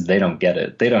just because they don't get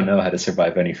it. They don't know how to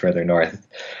survive any further north.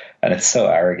 And it's so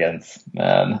arrogant,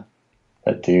 man.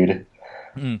 That dude.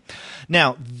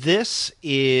 Now, this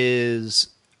is,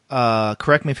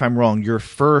 correct me if I'm wrong, your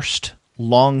first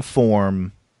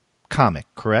long-form comic,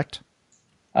 correct?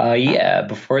 Yeah,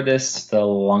 before this, the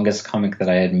longest comic that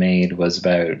I had made was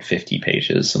about 50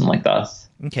 pages, something like that.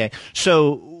 Okay.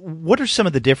 So what are some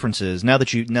of the differences now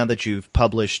that you've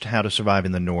published How to Survive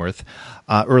in the North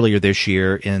earlier this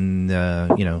year in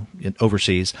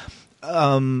overseas?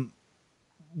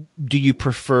 Do you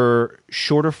prefer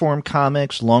shorter form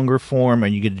comics, longer form? Are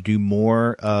you going to do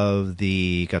more of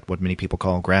what many people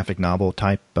call graphic novel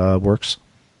type works?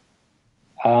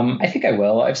 I think I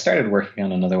will. I've started working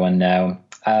on another one now.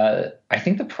 I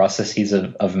think the processes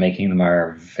of making them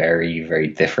are very, very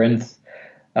different.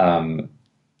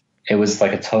 It was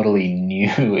like a totally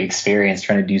new experience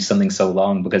trying to do something so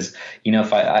long, because,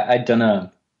 if I'd done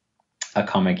a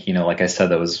comic, like I said,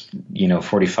 that was,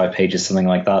 45 pages, something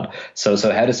like that. So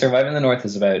How to Survive in the North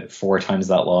is about 4 times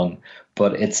that long,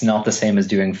 but it's not the same as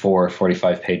doing 4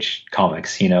 45-page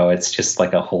comics. It's just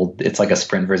like it's like a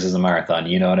sprint versus a marathon.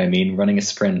 You know what I mean? Running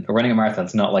a marathon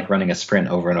is not like running a sprint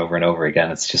over and over and over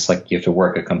again. It's just like you have to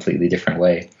work a completely different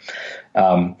way.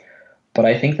 But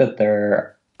I think that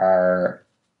there are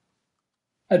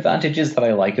advantages that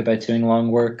I like about doing long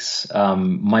works.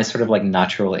 My sort of like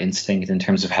natural instinct in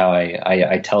terms of how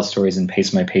I tell stories and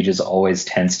pace my pages always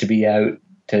tends to be out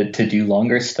to do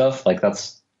longer stuff. Like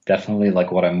that's definitely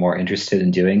like what I'm more interested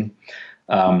in doing.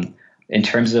 In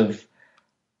terms of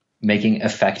making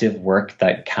effective work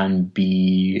that can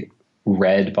be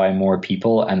read by more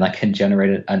people and that can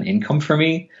generate an income for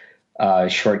me,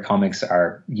 short comics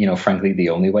are, frankly, the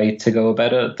only way to go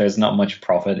about it. There's not much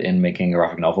profit in making a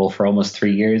graphic novel for almost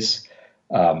 3 years,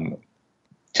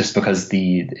 just because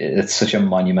it's such a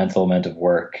monumental amount of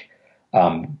work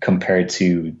compared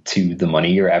to the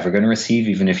money you're ever going to receive,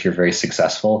 even if you're very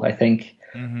successful, I think.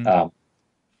 Mm-hmm.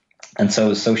 And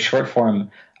so short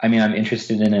form, I'm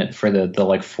interested in it for the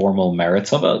like formal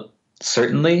merits of it,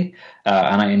 certainly,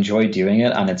 and I enjoy doing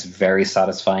it, and it's very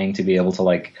satisfying to be able to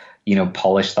like,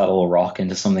 polish that little rock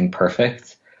into something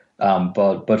perfect.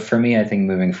 But for me, I think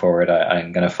moving forward,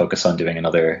 I'm going to focus on doing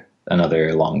another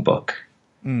long book.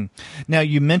 Now,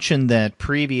 you mentioned that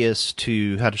previous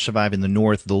to How to Survive in the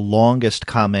North, the longest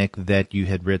comic that you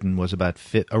had written was about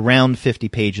around 50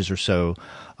 pages or so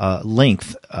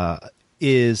length.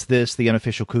 Is this the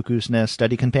Unofficial Cuckoo's Nest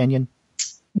Study Companion?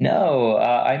 No,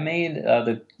 I made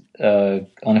the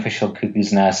Unofficial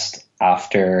Cuckoo's Nest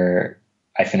after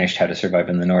I finished How to Survive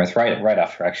in the North, right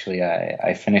after, actually.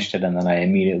 I finished it, and then I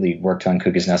immediately worked on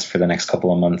Cuckoo's Nest for the next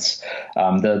couple of months.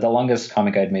 The longest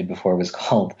comic I'd made before was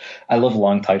called, I love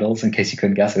long titles, in case you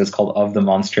couldn't guess, it was called Of the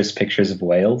Monstrous Pictures of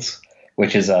Whales,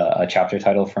 which is a chapter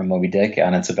title from Moby Dick,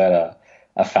 and it's about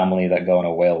a family that go on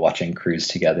a whale watching cruise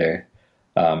together.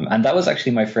 And that was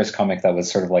actually my first comic that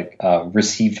was sort of like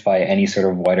received by any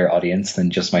sort of wider audience than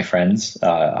just my friends.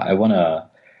 I won a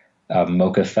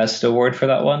Mocha Fest award for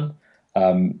that one.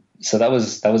 So that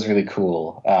was really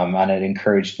cool. And it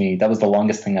encouraged me. That was the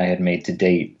longest thing I had made to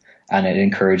date. And it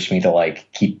encouraged me to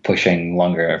like keep pushing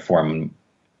longer form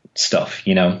stuff,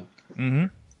 Mm-hmm.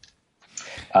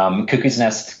 Cuckoo's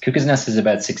Nest is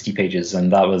about 60 pages.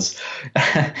 And that was,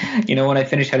 when I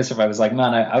finished How to Survive, I was like,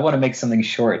 man, I want to make something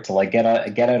short to like get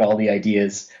out all the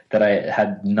ideas that I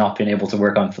had not been able to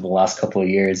work on for the last couple of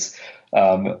years.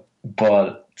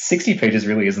 But 60 pages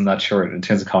really isn't that short in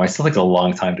terms of comics. It still takes a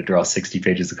long time to draw 60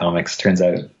 pages of comics, turns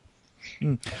out.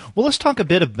 Well, let's talk a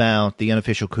bit about the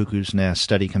Unofficial Cuckoo's Nest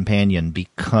Study Companion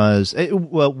because,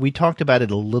 we talked about it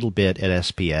a little bit at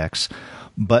SPX,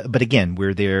 but again,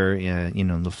 we're there,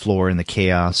 on the floor in the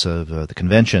chaos of the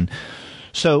convention.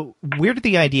 So where did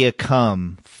the idea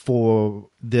come for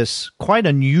this quite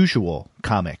unusual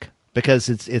comic? Because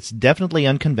it's definitely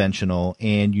unconventional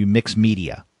and you mix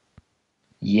media.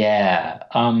 Yeah.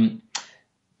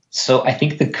 So I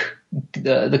think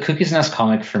the Cuckoo's Nest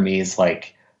comic for me is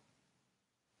like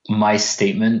my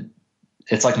statement.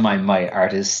 It's like my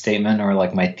artist statement or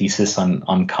like my thesis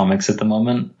on comics at the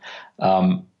moment.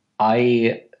 Like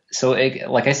I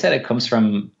said, it comes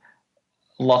from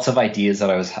lots of ideas that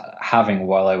I was having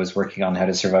while I was working on How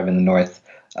to Survive in the North.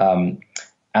 And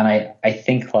I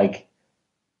think like,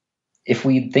 if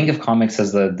we think of comics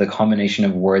as the combination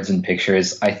of words and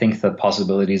pictures, I think the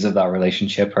possibilities of that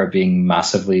relationship are being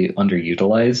massively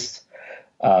underutilized.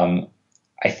 I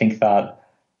think that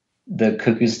the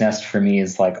Cuckoo's Nest for me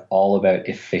is like all about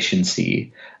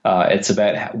efficiency. It's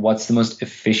about what's the most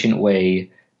efficient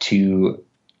way to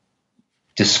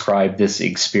describe this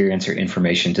experience or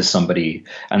information to somebody.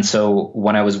 And so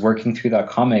when I was working through that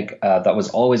comic, that was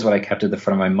always what I kept at the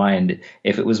front of my mind.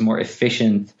 If it was more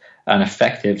efficient and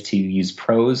effective to use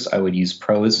prose, I would use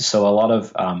prose. So a lot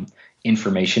of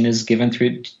information is given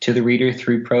to the reader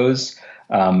through prose.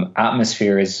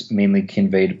 Atmosphere is mainly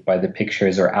conveyed by the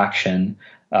pictures or action,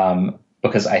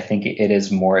 because I think it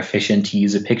is more efficient to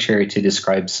use a picture to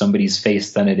describe somebody's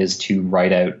face than it is to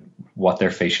write out what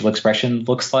their facial expression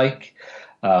looks like.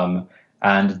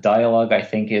 And dialogue, I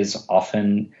think, is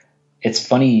often... It's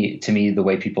funny to me the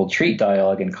way people treat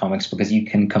dialogue in comics, because you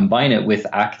can combine it with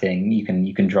acting. You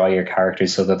can draw your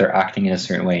characters so that they're acting in a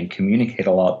certain way and communicate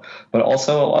a lot. But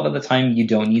also a lot of the time you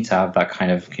don't need to have that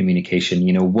kind of communication.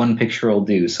 One picture will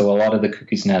do. So a lot of the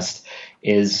Cuckoo's Nest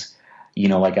is,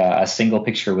 like a single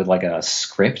picture with like a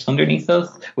script underneath it,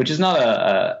 which is not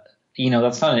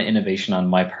that's not an innovation on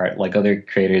my part. Like other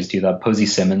creators do that. Posey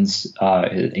Simmons,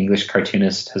 English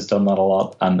cartoonist, has done that a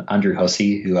lot. And Andrew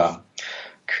Hussey, who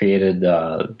created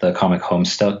the comic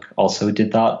Homestuck, also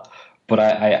did that. But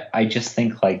I just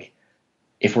think, like,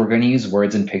 if we're going to use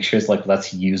words and pictures, like,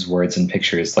 let's use words and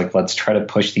pictures. Like, let's try to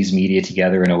push these media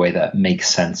together in a way that makes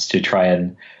sense to try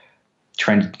and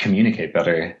communicate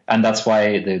better. And that's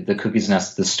why the Cuckoo's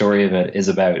Nest, the story of it is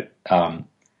about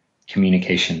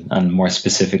communication, and more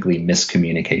specifically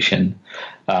miscommunication.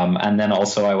 And then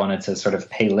also I wanted to sort of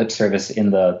pay lip service in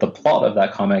the plot of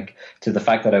that comic to the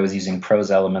fact that I was using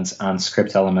prose elements and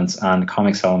script elements and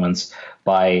comics elements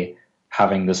by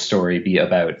having the story be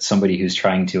about somebody who's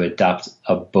trying to adapt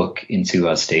a book into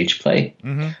a stage play.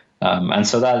 Mm-hmm. And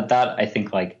so that I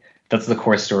think, like, that's the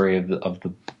core story of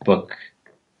the book.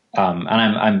 And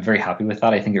I'm very happy with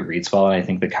that. I think it reads well, and I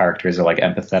think the characters are like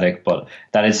empathetic, but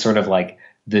that is sort of like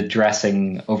the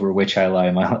dressing over which I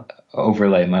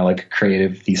overlay my like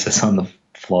creative thesis on the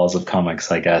flaws of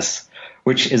comics, I guess,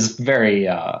 which is very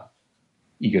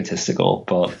egotistical,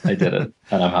 but I did it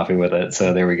and I'm happy with it.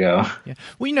 So there we go. Yeah.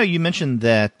 Well, you mentioned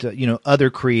that, other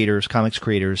creators, comics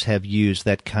creators, have used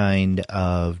that kind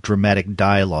of dramatic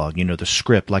dialogue, the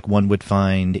script like one would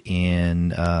find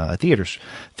in a theater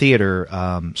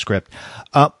script.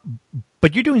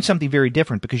 But you're doing something very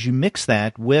different, because you mix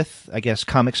that with, I guess,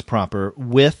 comics proper,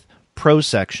 with prose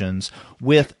sections,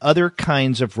 with other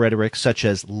kinds of rhetoric such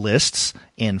as lists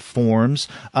and forms,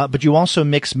 but you also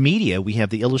mix media. We have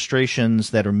the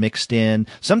illustrations that are mixed in,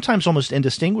 sometimes almost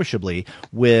indistinguishably,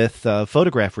 with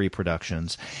photograph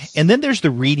reproductions. And then there's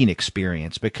the reading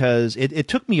experience, because it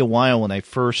took me a while when I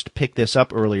first picked this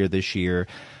up earlier this year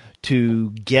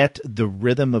to get the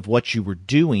rhythm of what you were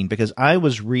doing, because I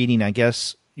was reading, I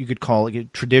guess, you could call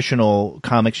it traditional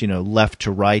comics, left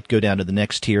to right, go down to the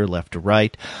next tier, left to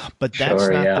right. But that's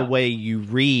not the way you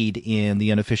read in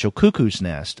the Unofficial Cuckoo's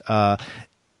Nest.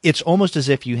 It's almost as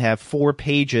if you have 4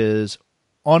 pages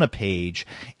on a page,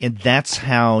 and that's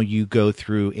how you go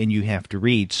through and you have to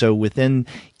read. So within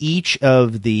each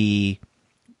of the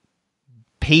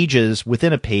pages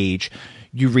within a page,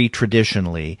 you read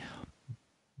traditionally.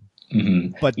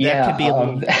 Mm-hmm. But that could be a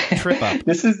little trip up.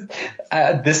 This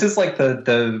is like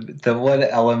the one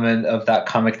element of that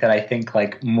comic that I think,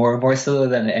 like, more so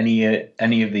than any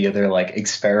of the other like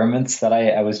experiments that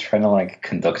I was trying to like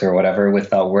conduct or whatever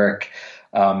with that work,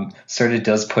 sort of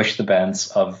does push the bounds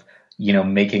of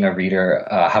making a reader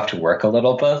have to work a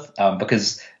little bit,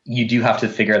 because you do have to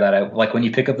figure that out. Like when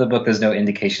you pick up the book, there's no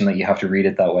indication that you have to read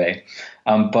it that way.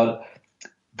 But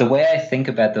the way I think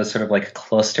about those sort of like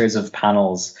clusters of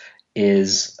panels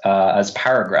is as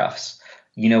paragraphs.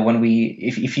 When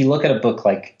if you look at a book,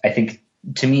 like I think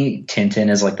to me, Tintin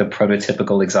is like the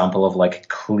prototypical example of like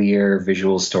clear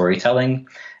visual storytelling.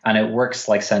 And it works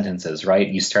like sentences, right?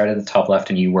 You start at the top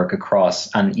left and you work across,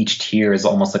 and each tier is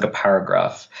almost like a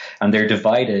paragraph. And they're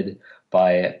divided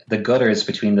by the gutters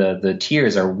between the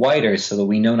tiers are wider so that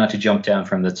we know not to jump down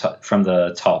from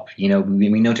the top. You know,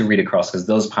 we know to read across because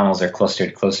those panels are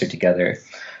clustered closer together.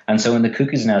 And so in the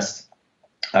Cuckoo's Nest,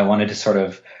 I wanted to sort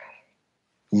of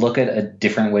look at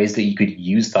different ways that you could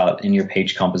use that in your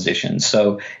page composition.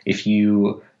 So if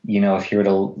you were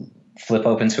to flip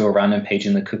open to a random page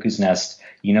in the Cuckoo's Nest,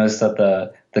 you notice that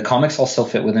the comics all still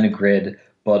fit within a grid,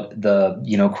 but the,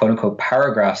 quote unquote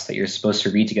paragraphs that you're supposed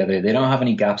to read together, they don't have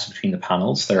any gaps between the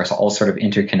panels. They're all sort of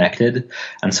interconnected.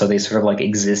 And so they sort of like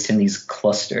exist in these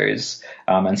clusters.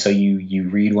 And so you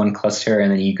read one cluster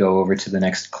and then you go over to the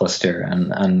next cluster.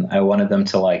 And I wanted them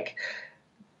to like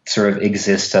sort of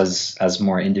exist as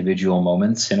more individual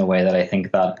moments in a way that I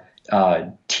think that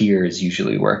tiers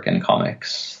usually work in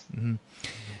comics. Mm-hmm.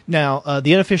 Now,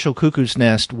 the unofficial Cuckoo's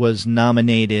Nest was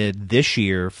nominated this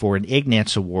year for an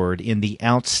Ignatz Award in the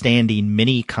Outstanding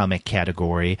Mini Comic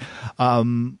category.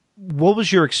 What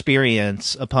was your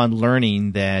experience upon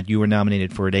learning that you were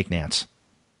nominated for an Ignatz?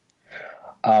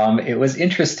 It was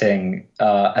interesting.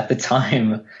 At the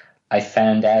time, I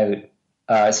found out.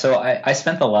 So I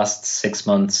spent the last 6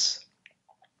 months,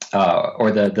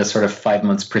 or the sort of 5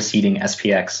 months preceding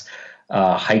SPX,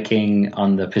 hiking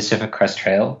on the Pacific Crest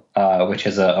Trail, which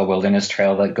is a wilderness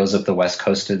trail that goes up the west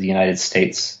coast of the United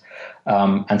States.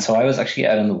 And so I was actually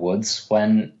out in the woods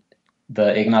when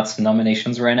the Ignatz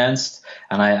nominations were announced,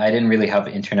 and I didn't really have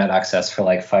internet access for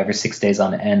like 5 or 6 days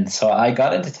on end. So I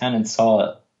got into town and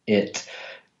saw it,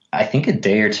 I think a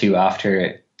day or two after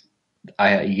it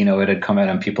had come out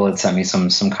and people had sent me some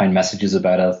kind messages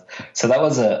about it. So that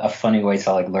was a funny way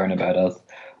to like learn about it.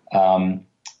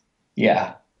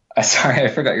 Yeah. Sorry, I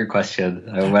forgot your question.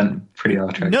 I went pretty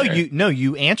off track.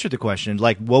 You answered the question.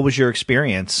 Like, what was your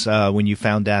experience when you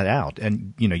found that out?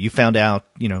 And you found out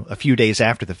a few days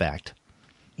after the fact.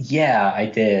 Yeah, I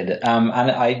did. And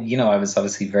I was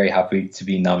obviously very happy to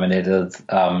be nominated.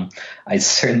 I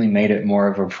certainly made it more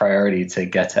of a priority to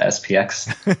get to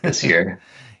SPX this year.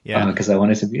 Yeah, because I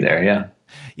wanted to be there. Yeah.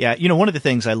 Yeah, one of the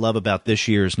things I love about this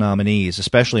year's nominees,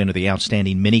 especially under the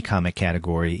Outstanding Mini Comic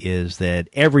category, is that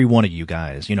every one of you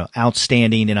guys,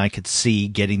 outstanding, and I could see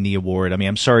getting the award. I mean,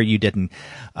 I'm sorry you didn't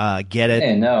get it.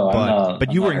 Hey, no,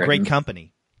 but you were in great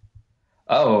company.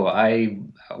 Oh, I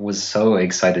was so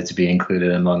excited to be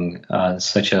included among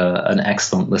such an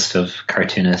excellent list of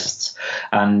cartoonists.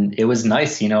 And it was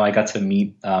nice, I got to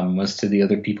meet most of the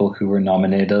other people who were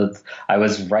nominated. I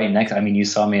was right next, you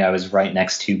saw me, I was right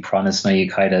next to Pranas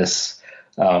Naikaitis.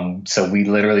 So we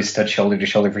literally stood shoulder to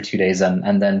shoulder for 2 days.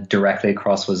 And then directly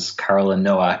across was Carolyn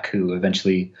Nowak, who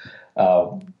eventually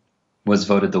was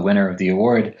voted the winner of the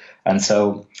award. And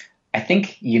so I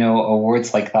think,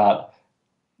 awards like that,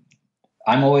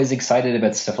 I'm always excited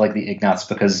about stuff like the Ignatz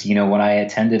because, when I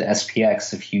attended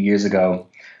SPX a few years ago,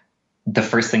 the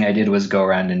first thing I did was go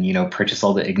around and, purchase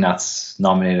all the Ignatz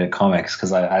nominated comics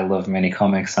because I love mini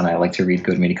comics and I like to read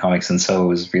good mini comics. And so it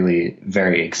was really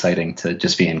very exciting to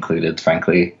just be included,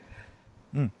 frankly.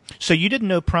 So you didn't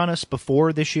know Pranas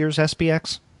before this year's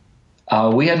SPX?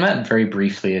 We had met very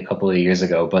briefly a couple of years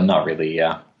ago, but not really,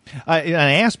 yeah. I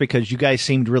asked because you guys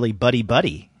seemed really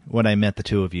buddy-buddy when I met the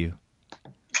two of you.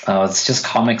 Oh, it's just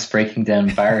comics breaking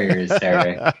down barriers,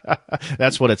 Eric.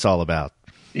 That's what it's all about.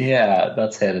 Yeah,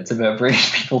 that's it. It's about bringing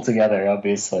people together,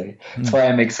 obviously. That's why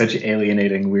I make such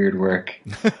alienating, weird work.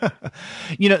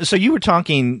 So you were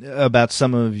talking about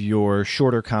some of your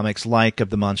shorter comics, like Of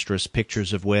the Monstrous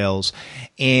Pictures of Whales,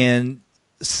 and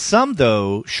some,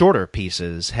 though, shorter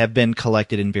pieces have been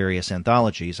collected in various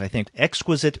anthologies. I think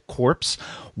Exquisite Corpse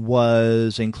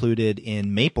was included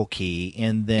in Maple Key,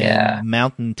 and then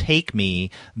Mountain Take Me,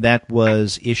 that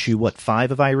was issue,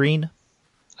 5 of Irene?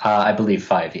 I believe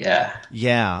 5, yeah.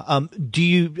 Yeah.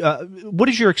 What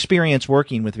is your experience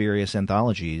working with various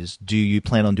anthologies? Do you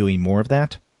plan on doing more of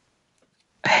that?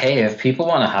 Hey, if people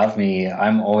want to have me,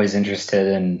 I'm always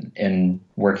interested in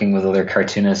working with other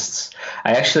cartoonists.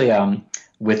 I actually,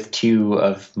 with 2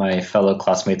 of my fellow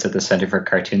classmates at the Center for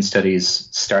Cartoon Studies,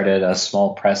 started a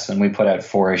small press, and we put out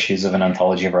 4 issues of an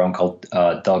anthology of our own called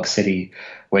Dog City,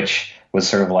 which was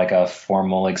sort of like a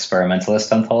formal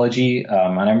experimentalist anthology.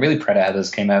 And I'm really proud of how those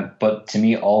came out. But to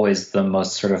me, always the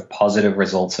most sort of positive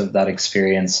results of that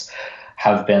experience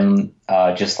have been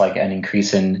just like an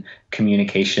increase in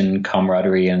communication,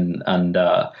 camaraderie, and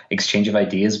exchange of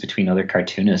ideas between other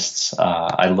cartoonists.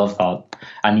 I love that.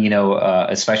 And,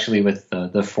 especially with the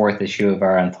 4th issue of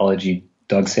our anthology,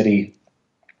 Dog City,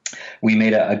 we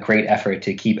made a great effort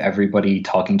to keep everybody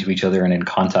talking to each other and in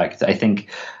contact. I think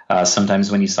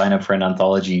sometimes when you sign up for an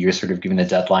anthology, you're sort of given a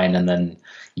deadline, and then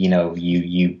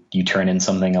you turn in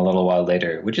something a little while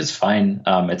later, which is fine.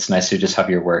 It's nice to just have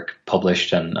your work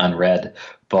published and read,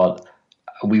 but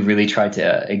we really tried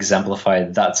to exemplify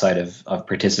that side of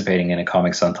participating in a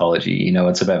comics anthology.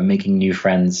 It's about making new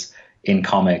friends in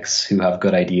comics who have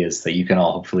good ideas that you can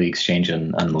all hopefully exchange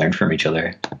and learn from each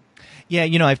other. Yeah,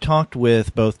 I've talked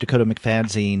with both Dakota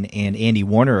McFadzean and Andy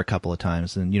Warner a couple of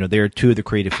times, and, they're two of the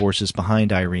creative forces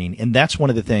behind Irene, and that's one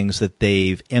of the things that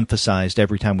they've emphasized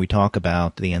every time we talk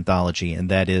about the anthology, and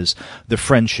that is the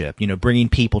friendship, bringing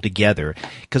people together.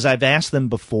 Because I've asked them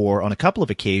before on a couple of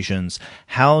occasions,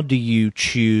 how do you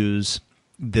choose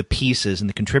the pieces and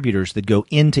the contributors that go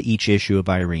into each issue of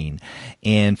Irene?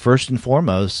 And first and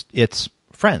foremost, it's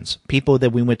friends, people that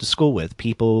we went to school with,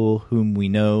 people whom we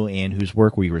know and whose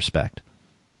work we respect.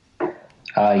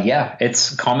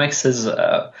 It's comics is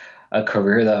a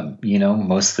career that,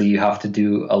 mostly you have to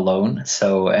do alone.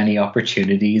 So any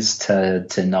opportunities to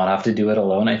not have to do it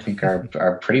alone, I think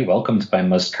are pretty welcomed by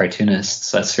most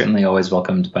cartoonists. That's certainly always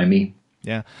welcomed by me.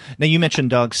 Yeah. Now, you mentioned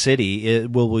Dog City.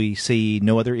 Will we see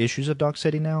no other issues of Dog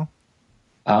City now?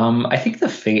 I think the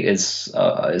fate is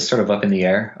sort of up in the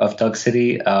air of Dog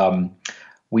City.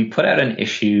 We put out an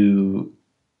issue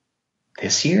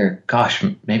this year. Gosh,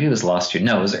 maybe it was last year.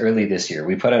 No, it was early this year.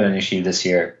 We put out an issue this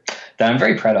year that I'm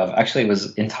very proud of. Actually, it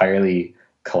was entirely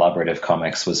collaborative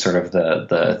comics was sort of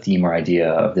the theme or idea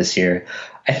of this year.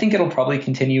 I think it'll probably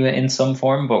continue in some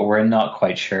form, but we're not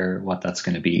quite sure what that's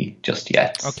going to be just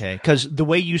yet. Okay, because the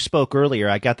way you spoke earlier,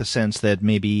 I got the sense that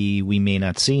maybe we may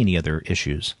not see any other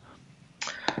issues.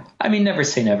 I mean, never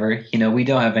say never. We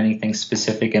don't have anything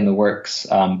specific in the works,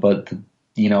 but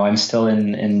I'm still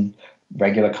in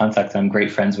regular contact. I'm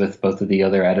great friends with both of the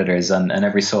other editors, and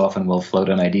every so often we'll float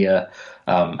an idea.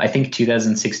 I think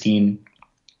 2016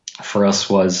 for us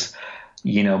was,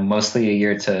 mostly a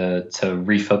year to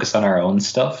refocus on our own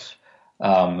stuff.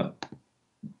 And,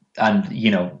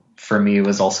 for me, it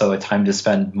was also a time to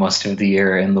spend most of the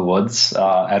year in the woods,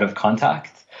 out of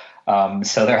contact.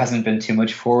 So there hasn't been too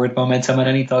much forward momentum on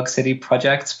any Dog City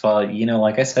projects, but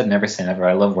like I said, never say never.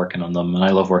 I love working on them, and I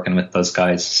love working with those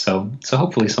guys. So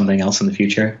hopefully something else in the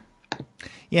future.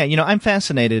 Yeah, I'm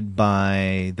fascinated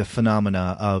by the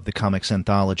phenomena of the comics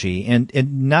anthology, and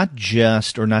not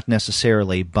just or not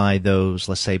necessarily by those,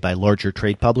 let's say, by larger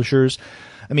trade publishers.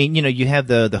 I mean, you have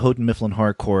the Houghton Mifflin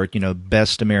Harcourt,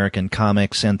 Best American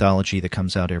Comics anthology that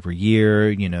comes out every year.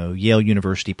 Yale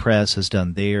University Press has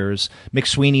done theirs.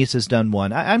 McSweeney's has done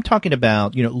one. I'm talking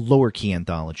about, lower key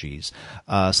anthologies,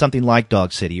 something like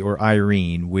Dog City or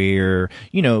Irene, where,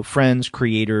 friends,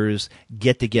 creators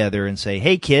get together and say,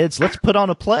 hey, kids, let's put on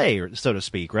a play, or so to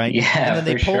speak, right? Yeah, and then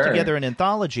they pull together an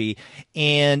anthology,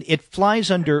 and it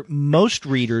flies under most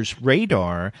readers'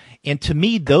 radar. And to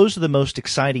me, those are the most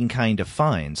exciting kind of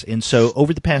finds. And so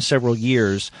over the past several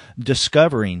years,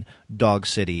 discovering Dog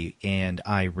City and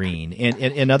Irene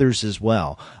and others as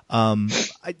well,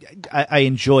 I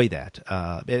enjoy that.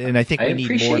 And I think we need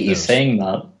more of those. I appreciate you saying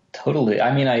that. Totally.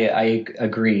 I mean, I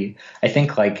agree. I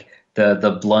think like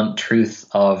the blunt truth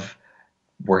of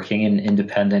working in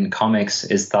independent comics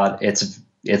is that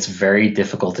it's very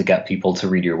difficult to get people to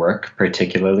read your work,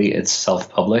 particularly it's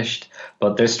self-published,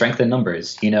 but there's strength in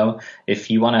numbers.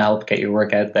 If you want to help get your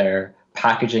work out there,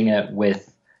 packaging it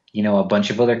with, a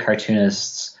bunch of other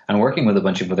cartoonists and working with a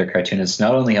bunch of other cartoonists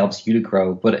not only helps you to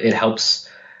grow, but it helps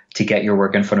to get your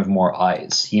work in front of more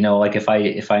eyes. Like if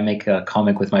I make a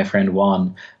comic with my friend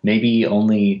Juan, maybe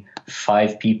only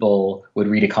 5 people would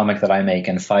read a comic that I make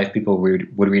and 5 people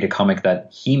would read a comic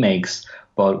that he makes.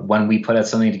 But when we put out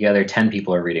something together, 10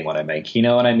 people are reading what I make. You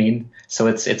know what I mean? So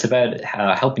it's about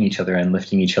helping each other and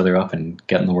lifting each other up and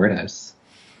getting the word out.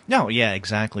 No, yeah,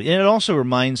 exactly. And it also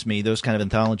reminds me, those kind of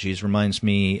anthologies reminds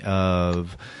me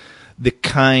of the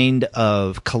kind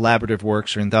of collaborative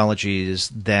works or anthologies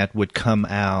that would come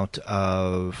out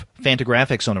of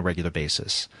Fantagraphics on a regular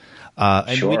basis.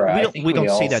 And sure, we don't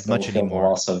see that much anymore. The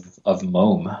loss of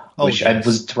Mome, which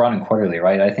was drawn quarterly,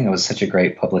 right? I think it was such a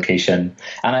great publication.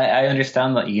 And I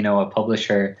understand that, a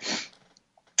publisher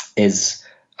is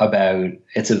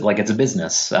it's a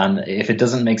business, and if it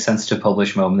doesn't make sense to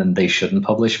publish Mome, then they shouldn't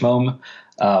publish Mome.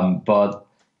 But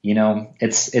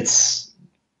it's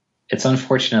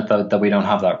unfortunate that we don't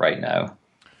have that right now.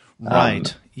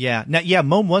 Right. Yeah. Now,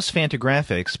 Mome was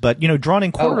Fantagraphics, but drawn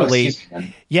in quarterly.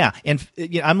 Yeah, and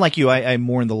I'm like you. I'm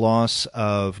more in the loss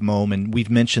of Mome, and we've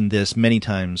mentioned this many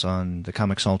times on the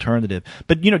Comics Alternative.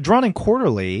 But drawn in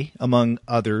quarterly, among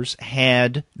others,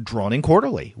 had Drawn in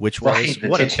Quarterly, which was the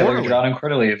titular Drawn in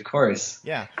Quarterly, of course.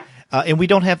 Yeah. And we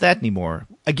don't have that anymore.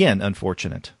 Again,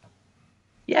 unfortunate.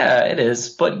 Yeah, it is.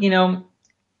 But,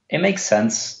 it makes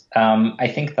sense.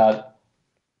 I think that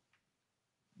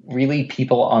really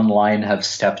people online have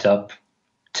stepped up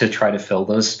to try to fill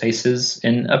those spaces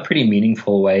in a pretty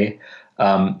meaningful way.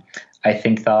 I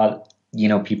think that,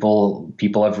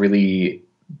 people have really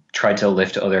tried to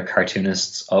lift other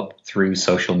cartoonists up through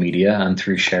social media and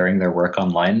through sharing their work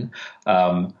online.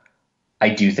 I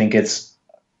do think it's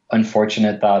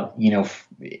unfortunate that,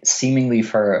 seemingly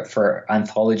for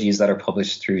anthologies that are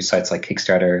published through sites like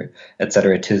Kickstarter,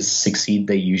 etc., to succeed,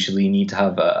 they usually need to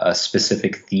have a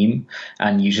specific theme.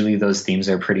 And usually those themes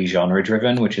are pretty genre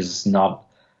driven, which is not,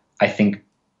 I think,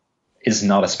 is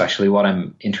not especially what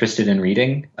I'm interested in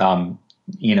reading,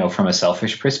 from a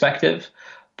selfish perspective.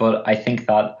 But I think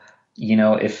that,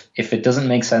 if it doesn't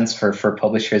make sense for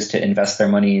publishers to invest their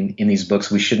money in these books,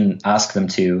 we shouldn't ask them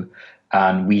to.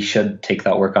 And we should take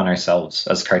that work on ourselves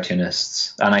as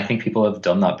cartoonists. And I think people have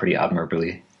done that pretty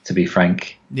admirably, to be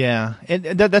frank. Yeah, and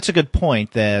that's a good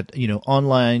point that,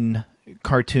 online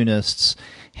cartoonists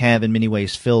have in many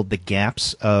ways filled the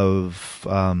gaps of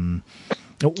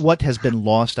what has been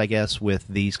lost, I guess, with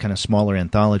these kind of smaller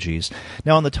anthologies.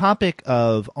 Now, on the topic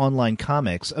of online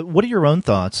comics, what are your own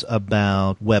thoughts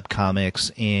about web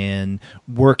comics and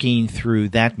working through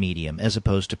that medium as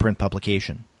opposed to print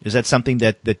publication? Is that something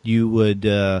that you would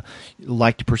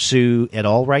like to pursue at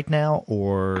all right now,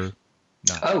 or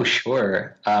not? Oh,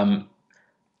 sure.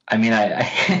 I mean,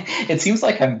 it seems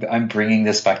like I'm bringing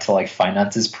this back to like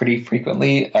finances pretty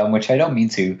frequently, which I don't mean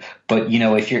to. But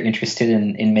if you're interested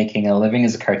in making a living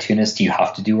as a cartoonist, you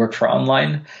have to do work for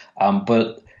online.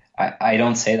 But I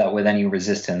don't say that with any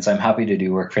resistance. I'm happy to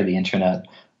do work for the internet.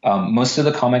 Most of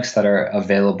the comics that are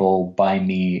available by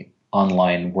me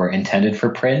online were intended for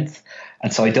print,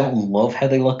 and so I don't love how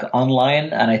they look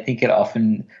online, and I think it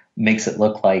often makes it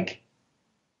look like,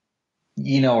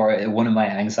 or one of my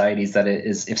anxieties that it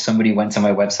is if somebody went to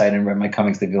my website and read my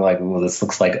comics, they'd be like, "Oh, this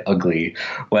looks like ugly."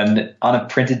 When on a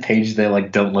printed page, they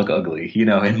like don't look ugly,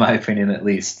 in my opinion, at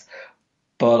least.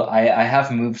 But I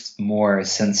have moved more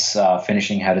since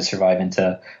finishing How to Survive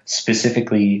into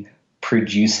specifically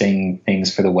producing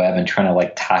things for the web and trying to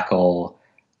like tackle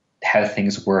how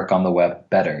things work on the web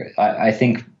better. I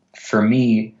think for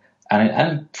me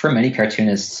and for many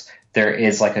cartoonists, there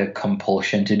is like a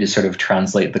compulsion to just sort of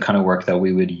translate the kind of work that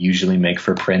we would usually make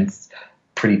for print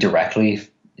pretty directly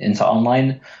into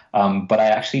online. But I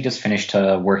actually just finished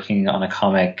working on a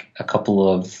comic a couple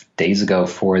of days ago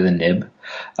for the Nib,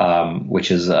 which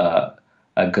is a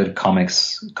good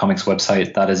comics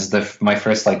website. That is my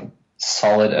first like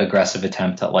solid aggressive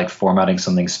attempt at like formatting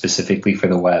something specifically for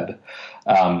the web.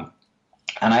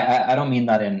 And I don't mean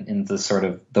that in the sort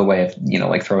of the way of,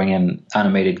 like throwing in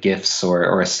animated GIFs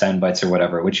or sound bites or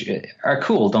whatever, which are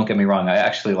cool. Don't get me wrong. I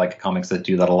actually like comics that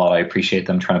do that a lot. I appreciate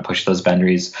them trying to push those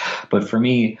boundaries. But for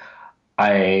me,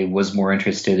 I was more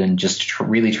interested in just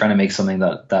really trying to make something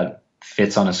that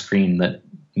fits on a screen, that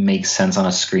makes sense on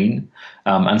a screen.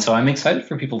 And so I'm excited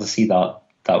for people to see that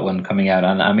one coming out.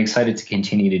 And I'm excited to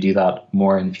continue to do that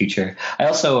more in the future. I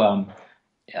also...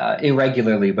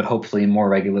 irregularly, but hopefully more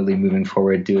regularly moving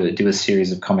forward, do a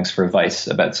series of comics for Vice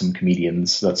about some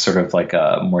comedians. That's sort of like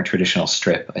a more traditional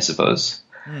strip, I suppose.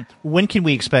 When can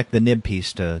we expect the Nib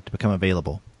piece to become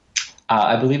available?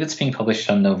 I believe it's being published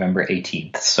on November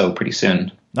 18th, so pretty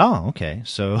soon. Oh, okay.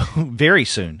 So very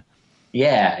soon.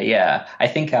 Yeah. I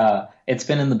think it's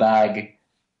been in the bag.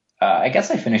 I guess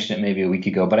I finished it maybe a week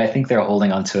ago, but I think they're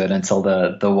holding on to it until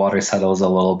the water settles a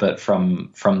little bit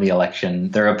from the election.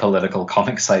 They're a political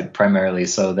comic site primarily,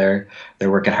 so they're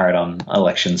working hard on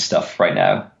election stuff right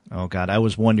now. Oh, God. I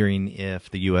was wondering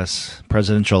if the U.S.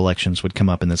 presidential elections would come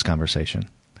up in this conversation.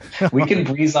 We can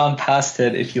breeze on past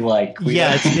it if you like.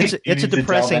 It's a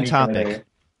depressing topic. Further.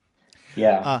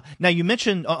 Yeah. Now, you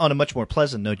mentioned, on a much more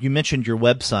pleasant note, you mentioned your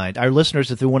website. Our listeners,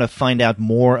 if they want to find out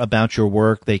more about your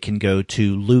work, they can go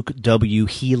to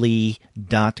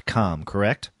lukewhealy.com,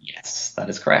 correct? Yes, that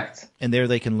is correct. And there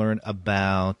they can learn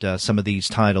about some of these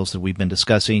titles that we've been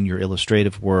discussing, your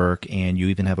illustrative work, and you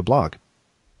even have a blog.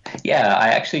 Yeah, I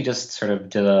actually just sort of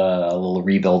did a little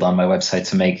rebuild on my website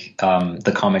to make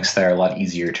the comics there a lot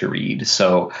easier to read.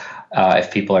 So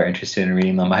if people are interested in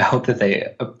reading them, I hope that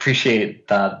they appreciate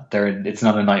that it's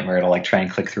not a nightmare to like try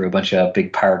and click through a bunch of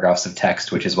big paragraphs of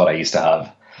text, which is what I used to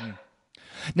have.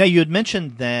 Now, you had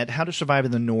mentioned that How to Survive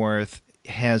in the North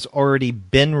has already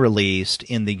been released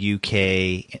in the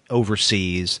UK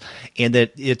overseas, and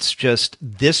that it's just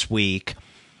this week,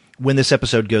 when this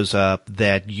episode goes up,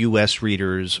 that U.S.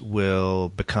 readers will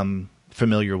become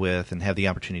familiar with and have the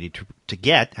opportunity to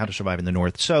get How to Survive in the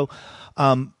North. So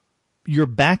you're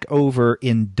back over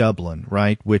in Dublin,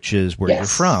 right? Which is where you're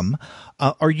from.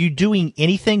 Are you doing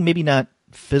anything, maybe not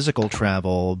physical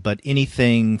travel, but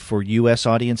anything for U.S.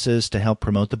 audiences to help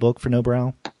promote the book for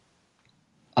Nobrow?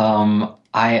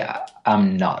 I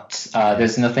am not.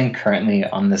 There's nothing currently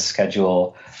on the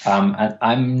schedule. And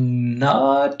I'm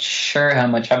not sure how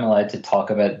much I'm allowed to talk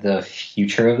about the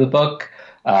future of the book.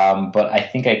 But I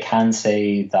think I can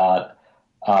say that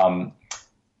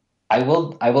I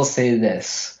will say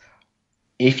this.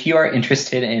 If you are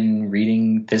interested in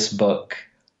reading this book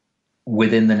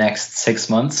within the next 6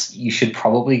 months, you should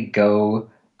probably go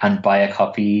and buy a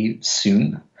copy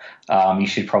soon. You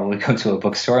should probably go to a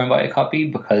bookstore and buy a copy,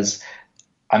 because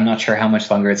I'm not sure how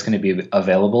much longer it's going to be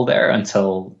available there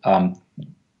until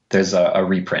there's a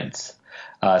reprint.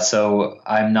 So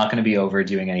I'm not going to be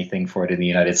overdoing anything for it in the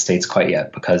United States quite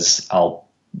yet, because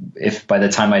if by the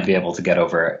time I'd be able to get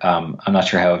over, I'm not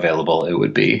sure how available it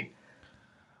would be.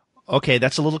 Okay,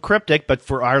 that's a little cryptic, but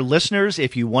for our listeners,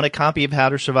 if you want a copy of How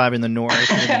to Survive in the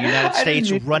North in the United States,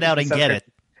 run out and get it.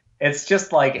 It's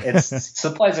just like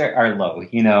supplies are low,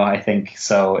 I think.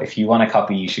 So if you want a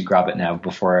copy, you should grab it now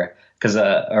because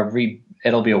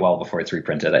it'll be a while before it's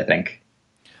reprinted, I think.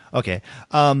 Okay.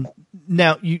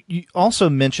 Now, you also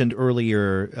mentioned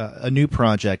earlier a new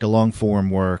project, a long-form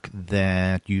work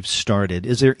that you've started.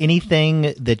 Is there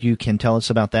anything that you can tell us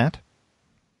about that?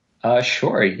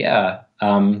 Sure, yeah.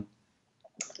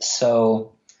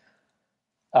 So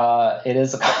it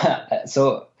is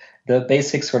so the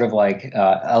basic sort of like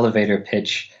elevator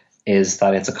pitch is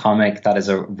that it's a comic that is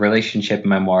a relationship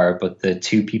memoir, but the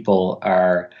two people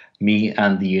are me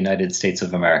and the United States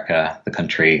of America, the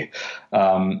country.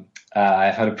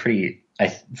 I've had a pretty,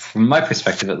 from my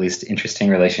perspective at least, interesting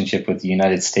relationship with the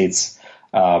United States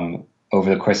over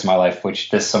the course of my life, which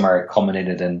this summer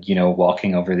culminated in,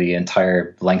 walking over the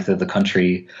entire length of the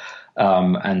country.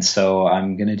 And so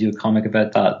I'm going to do a comic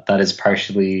about that. That is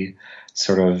partially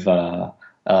sort of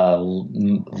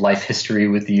life history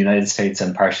with the United States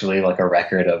and partially like a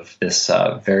record of this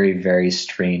very, very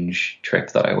strange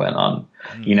trip that I went on.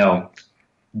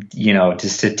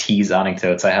 Just to tease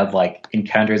anecdotes, I had like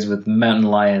encounters with mountain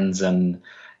lions and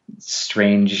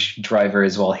strange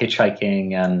drivers while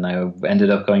hitchhiking, and I ended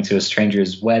up going to a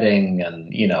stranger's wedding,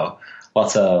 and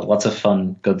lots of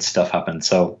fun, good stuff happened.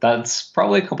 So that's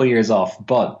probably a couple of years off,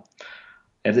 but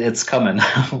it's coming.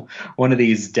 One of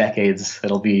these decades,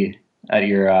 it'll be at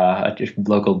your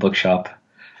local bookshop.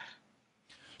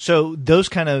 So those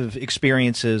kind of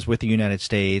experiences with the United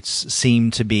States seem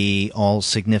to be all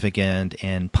significant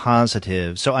and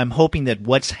positive. So I'm hoping that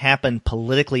what's happened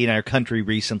politically in our country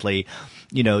recently,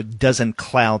 doesn't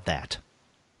cloud that.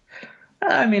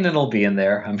 I mean, it'll be in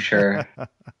there, I'm sure.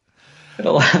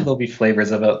 There'll be flavors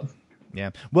of it.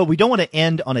 Yeah. Well, we don't want to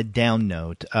end on a down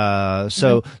note.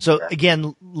 So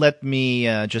again, let me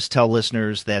just tell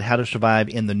listeners that How to Survive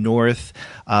in the North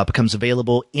becomes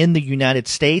available in the United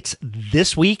States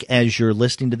this week as you're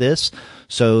listening to this.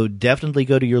 So definitely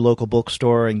go to your local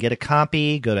bookstore and get a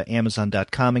copy. Go to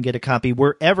Amazon.com and get a copy.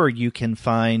 Wherever you can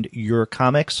find your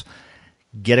comics,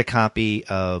 get a copy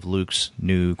of Luke's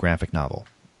new graphic novel.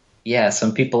 Yeah,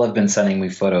 some people have been sending me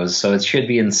photos, so it should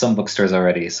be in some bookstores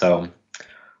already. So,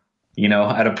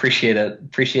 I'd appreciate it.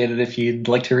 If you'd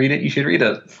like to read it, you should read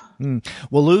it.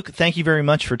 Well, Luke, thank you very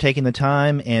much for taking the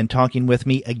time and talking with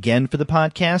me again for the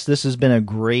podcast. This has been a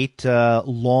great,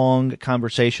 long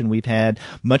conversation we've had,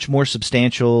 much more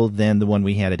substantial than the one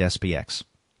we had at SPX.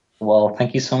 Well,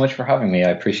 thank you so much for having me. I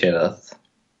appreciate it.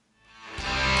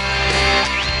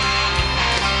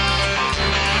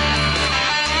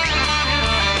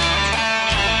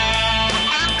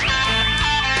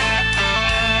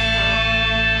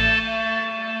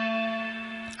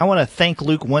 I want to thank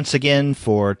Luke once again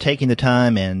for taking the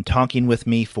time and talking with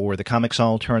me for the Comics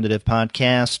Alternative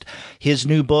podcast. His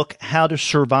new book, How to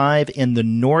Survive in the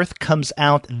North, comes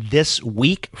out this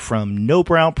week from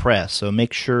Nobrow Press, so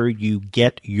make sure you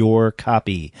get your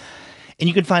copy. And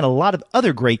you can find a lot of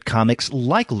other great comics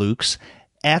like Luke's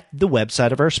at the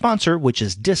website of our sponsor, which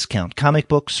is Discount Comic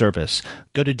Book Service.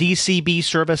 Go to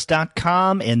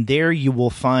dcbservice.com, and there you will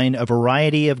find a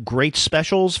variety of great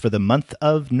specials for the month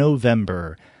of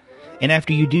November. And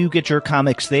after you do get your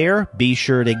comics there, be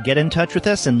sure to get in touch with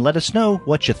us and let us know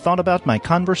what you thought about my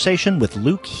conversation with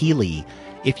Luke Healy.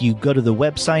 If you go to the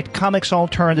website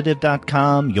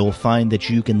comicsalternative.com, you'll find that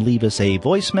you can leave us a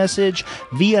voice message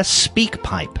via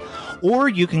SpeakPipe. Or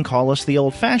you can call us the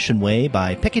old-fashioned way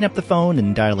by picking up the phone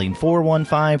and dialing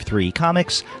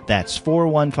 4153-COMICS. That's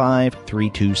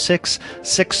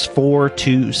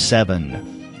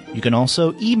 415-326-6427. You can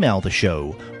also email the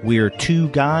show. We're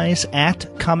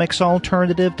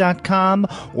 2guys@comicsalternative.com,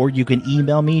 or you can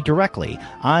email me directly.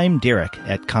 I'm Derek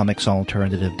at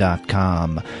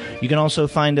comicsalternative.com. You can also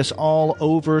find us all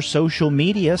over social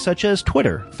media such as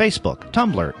Twitter, Facebook,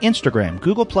 Tumblr, Instagram,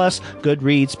 Google+,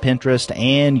 Goodreads, Pinterest,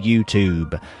 and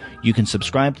YouTube. You can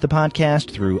subscribe to the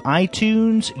podcast through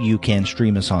iTunes. You can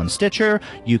stream us on Stitcher.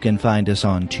 You can find us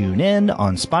on TuneIn,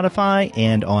 on Spotify,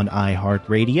 and on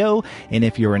iHeartRadio. And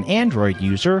if you're an Android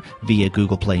user, via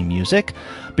Google Play Music.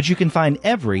 But you can find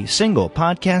every single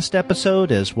podcast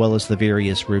episode, as well as the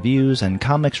various reviews and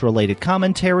comics-related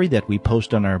commentary that we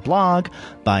post on our blog,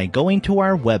 by going to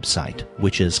our website,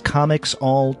 which is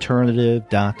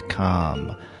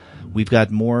comicsalternative.com. We've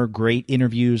got more great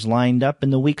interviews lined up in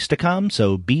the weeks to come,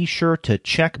 so be sure to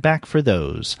check back for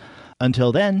those.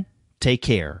 Until then, take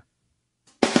care.